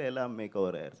మెంటల్గా ఎలా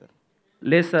మేకవర్ అయ్యారు సార్?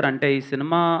 లేదు సార్, అంటే ఈ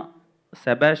సినిమా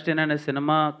సెబాస్టియన్ అనే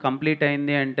సినిమా కంప్లీట్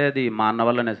అయింది అంటే అది మా అన్న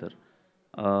వల్లనే సార్.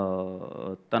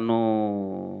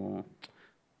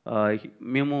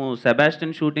 మేము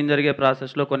సెబాస్టియన్ షూటింగ్ జరిగే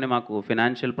ప్రాసెస్లో కొన్ని మాకు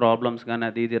ఫినాన్షియల్ ప్రాబ్లమ్స్ కానీ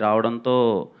అది ఇది రావడంతో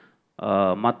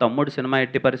మా తమ్ముడు సినిమా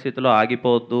ఎట్టి పరిస్థితుల్లో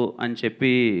ఆగిపోవద్దు అని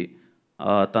చెప్పి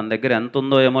తన దగ్గర ఎంత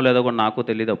ఉందో ఏమో లేదో కూడా నాకు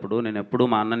తెలియదు. అప్పుడు నేను ఎప్పుడు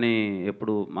మా అన్నని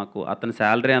మాకు అతని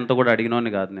శాలరీ అంతా కూడా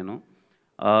అడిగినోని కాదు నేను.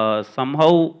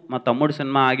 సమ్హౌ మా తమ్ముడు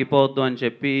సినిమా ఆగిపోవద్దు అని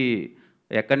చెప్పి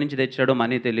ఎక్కడి నుంచి తెచ్చాడో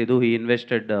మనీ తెలీదు. He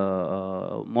invested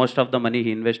most of the money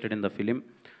he invested in the film.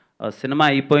 Cinema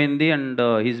అయిపోయింది and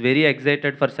he's very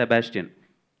excited for Sebastian.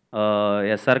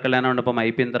 SR కళ్యాణ మండపం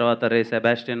అయిపోయిన తర్వాత రే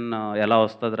సెబాస్టియన్ ఎలా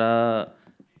వస్తుందిరా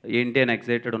ఏంటి అని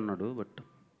ఎక్సైటెడ్ ఉన్నాడు. బట్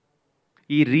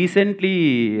ఈ రీసెంట్లీ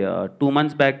 2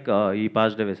 months బ్యాక్ ఈ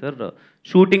పాస్డ్ అవే సార్.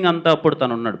 షూటింగ్ అంతా అప్పుడు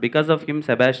తను ఉన్నాడు. Because of him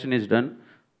Sebastian is done.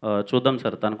 చూద్దాం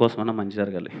సార్, తన కోసమన్నా మంచి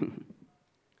జరగాలి.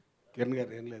 కిరణ్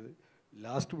గారు, ఏం లేదు,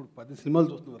 లాస్ట్ ఇప్పుడు 10 సినిమాలు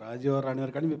చూస్తున్నారు రాజీవ్ రాణి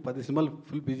గారు, కానీ మీరు 10 సినిమాలు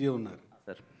ఫుల్ బిజీగా ఉన్నారు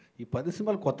సార్. ఈ 10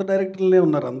 సినిమాలు కొత్త డైరెక్టర్లే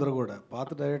ఉన్నారు అందరూ కూడా. పాత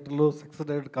డైరెక్టర్లు, సక్సెస్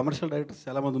డైరెక్టర్, కమర్షియల్ డైరెక్టర్స్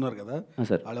చాలామంది ఉన్నారు కదా.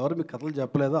 వాళ్ళు ఎవరు మీకు కథలు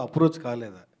చెప్పలేదా, అప్రోచ్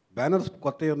కాలేదా? బ్యానర్స్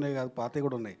కొత్తవి ఉన్నాయి కాదు, పాతవి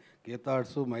కూడా ఉన్నాయి. గీతా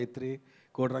ఆర్ట్స్, మైత్రి,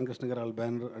 కోటి రామకృష్ణ గారు వాళ్ళ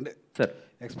బ్యానర్, అంటే సార్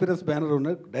ఎక్స్పీరియన్స్ బ్యానర్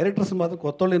ఉన్నాయి. డైరెక్టర్స్ మాత్రం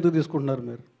కొత్త వాళ్ళు ఎందుకు తీసుకుంటున్నారు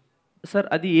మీరు? సార్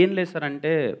అది ఏం లేదు సార్,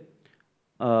 అంటే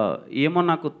ఏమో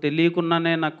నాకు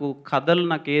తెలియకుండానే నాకు కథలు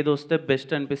నాకు ఏది వస్తే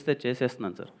బెస్ట్ అనిపిస్తే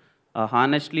చేసేస్తున్నాను సార్.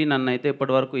 హానెస్ట్లీ నన్ను అయితే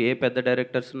ఇప్పటివరకు ఏ పెద్ద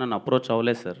డైరెక్టర్స్ నన్ను అప్రోచ్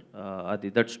అవ్వలేదు సార్. అది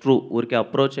దట్స్ ట్రూ. ఊరికే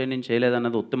అప్రోచ్ అయ్యి నేను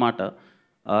చేయలేదన్నది ఉత్తి మాట.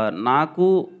 నాకు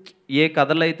ఏ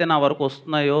కథలు అయితే నా వరకు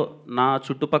వస్తున్నాయో, నా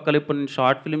చుట్టుపక్కల ఇప్పుడు నేను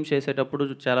షార్ట్ ఫిల్మ్ చేసేటప్పుడు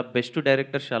చాలా బెస్ట్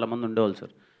డైరెక్టర్స్ చాలామంది ఉండేవాళ్ళు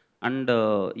సార్. అండ్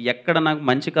ఎక్కడ నాకు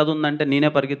మంచి కథ ఉందంటే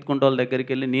నేనే పరిగెత్తుకుంటే వాళ్ళ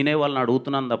దగ్గరికి వెళ్ళి నేనే వాళ్ళని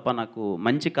అడుగుతున్నాను తప్ప, నాకు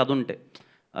మంచి కథ ఉంటే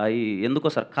ఎందుకో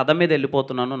సార్ కథ మీద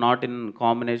వెళ్ళిపోతున్నాను. Not in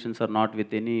combination sir, not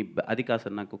with any, అది కాదు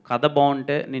సార్. నాకు కథ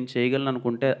బాగుంటే నేను చేయగలను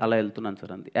అనుకుంటే అలా వెళ్తున్నాను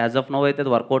సార్. అంతే. యాజ్ ఆఫ్ నో అయితే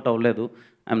అది వర్కౌట్ అవ్వలేదు.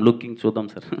 ఐఎమ్ లుకింగ్, చూద్దాం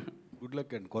సార్. గుడ్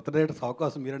లక్ అండి. కొత్త డైరెక్టర్స్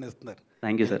అవకాశం మీరని ఇస్తున్నారు.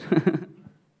 Thank you sir.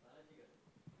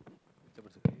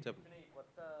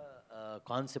 కొత్త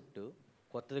కాన్సెప్ట్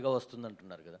కొత్తదిగా వస్తుంది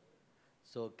అంటున్నారు కదా.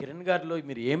 సో కిరణ్ గారిలో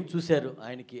మీరు ఏం చూశారు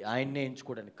ఆయన్నే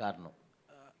ఎంచుకోవడానికి కారణం?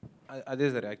 అదే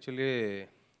సార్, యాక్చువల్లీ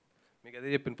మీకు అదే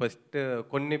చెప్పింది. ఫస్ట్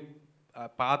కొన్ని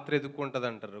పాత్ర ఎదుక్కుంటుంది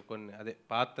అంటారు, కొన్ని అదే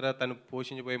పాత్ర తను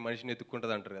పోషించిపోయి మనిషిని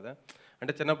ఎత్తుక్కుంటుంది అంటారు కదా.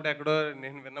 అంటే చిన్నప్పుడు ఎక్కడో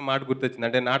నేను విన్న మాట గుర్తొచ్చింది.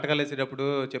 అంటే నాటకాలు వేసేటప్పుడు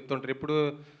చెప్తుంటారు,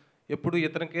 ఎప్పుడు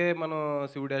ఇతనికే మనం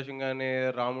శివుడి వేషం కానీ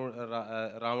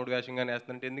రాముడి వేషం కానీ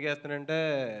వేస్తానంటే ఎందుకు వేస్తానంటే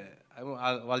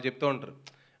వాళ్ళు చెప్తూ ఉంటారు.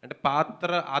 అంటే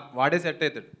పాత్ర వాడే సెట్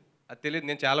అవుతాడు, అది తెలియదు.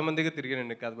 నేను చాలామందిగా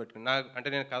తిరిగానండి కథ పట్టుకుని. అంటే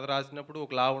నేను కథ రాసినప్పుడు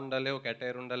ఒక లా ఉండాలి, ఒక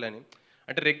అటైర్ ఉండాలి అని.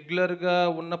 అంటే రెగ్యులర్గా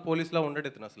ఉన్న పోలీస్లా ఉండడు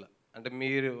ఇతను అసలు. అంటే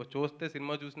మీరు చూస్తే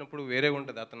సినిమా చూసినప్పుడు వేరే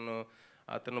ఉంటుంది.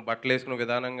 అతను బట్టలు వేసుకున్న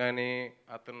విధానం కానీ,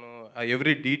 అతను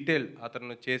ఎవ్రీ డీటెయిల్,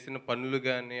 అతను చేసిన పనులు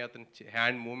కానీ, అతను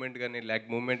హ్యాండ్ మూమెంట్ కానీ, లెగ్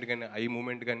మూమెంట్ కానీ, ఐ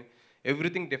మూమెంట్ కానీ,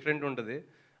 ఎవ్రీథింగ్ డిఫరెంట్ ఉంటుంది.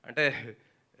 అంటే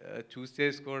చూస్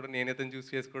చేసుకోవడం, నేనైతే చూస్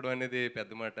చేసుకోవడం అనేది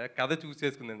పెద్ద మాట. కథ చూస్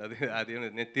చేసుకుందండి. అది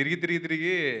నేను తిరిగి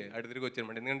అటు తిరిగి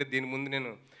వచ్చానమాట. ఎందుకంటే దీని ముందు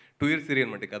నేను 2 years తిరిగి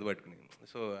అనమాట కథ పట్టుకుని.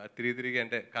 సో అది తిరిగి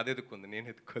అంటే కథ ఎదుక్కుంది, నేను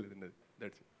ఎత్తుకోలేదు. అది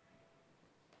that's.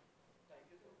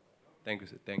 Thank you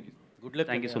sir. Thank you. Good luck.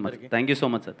 Thank you so much. Thank you so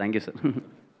much sir. Thank you sir.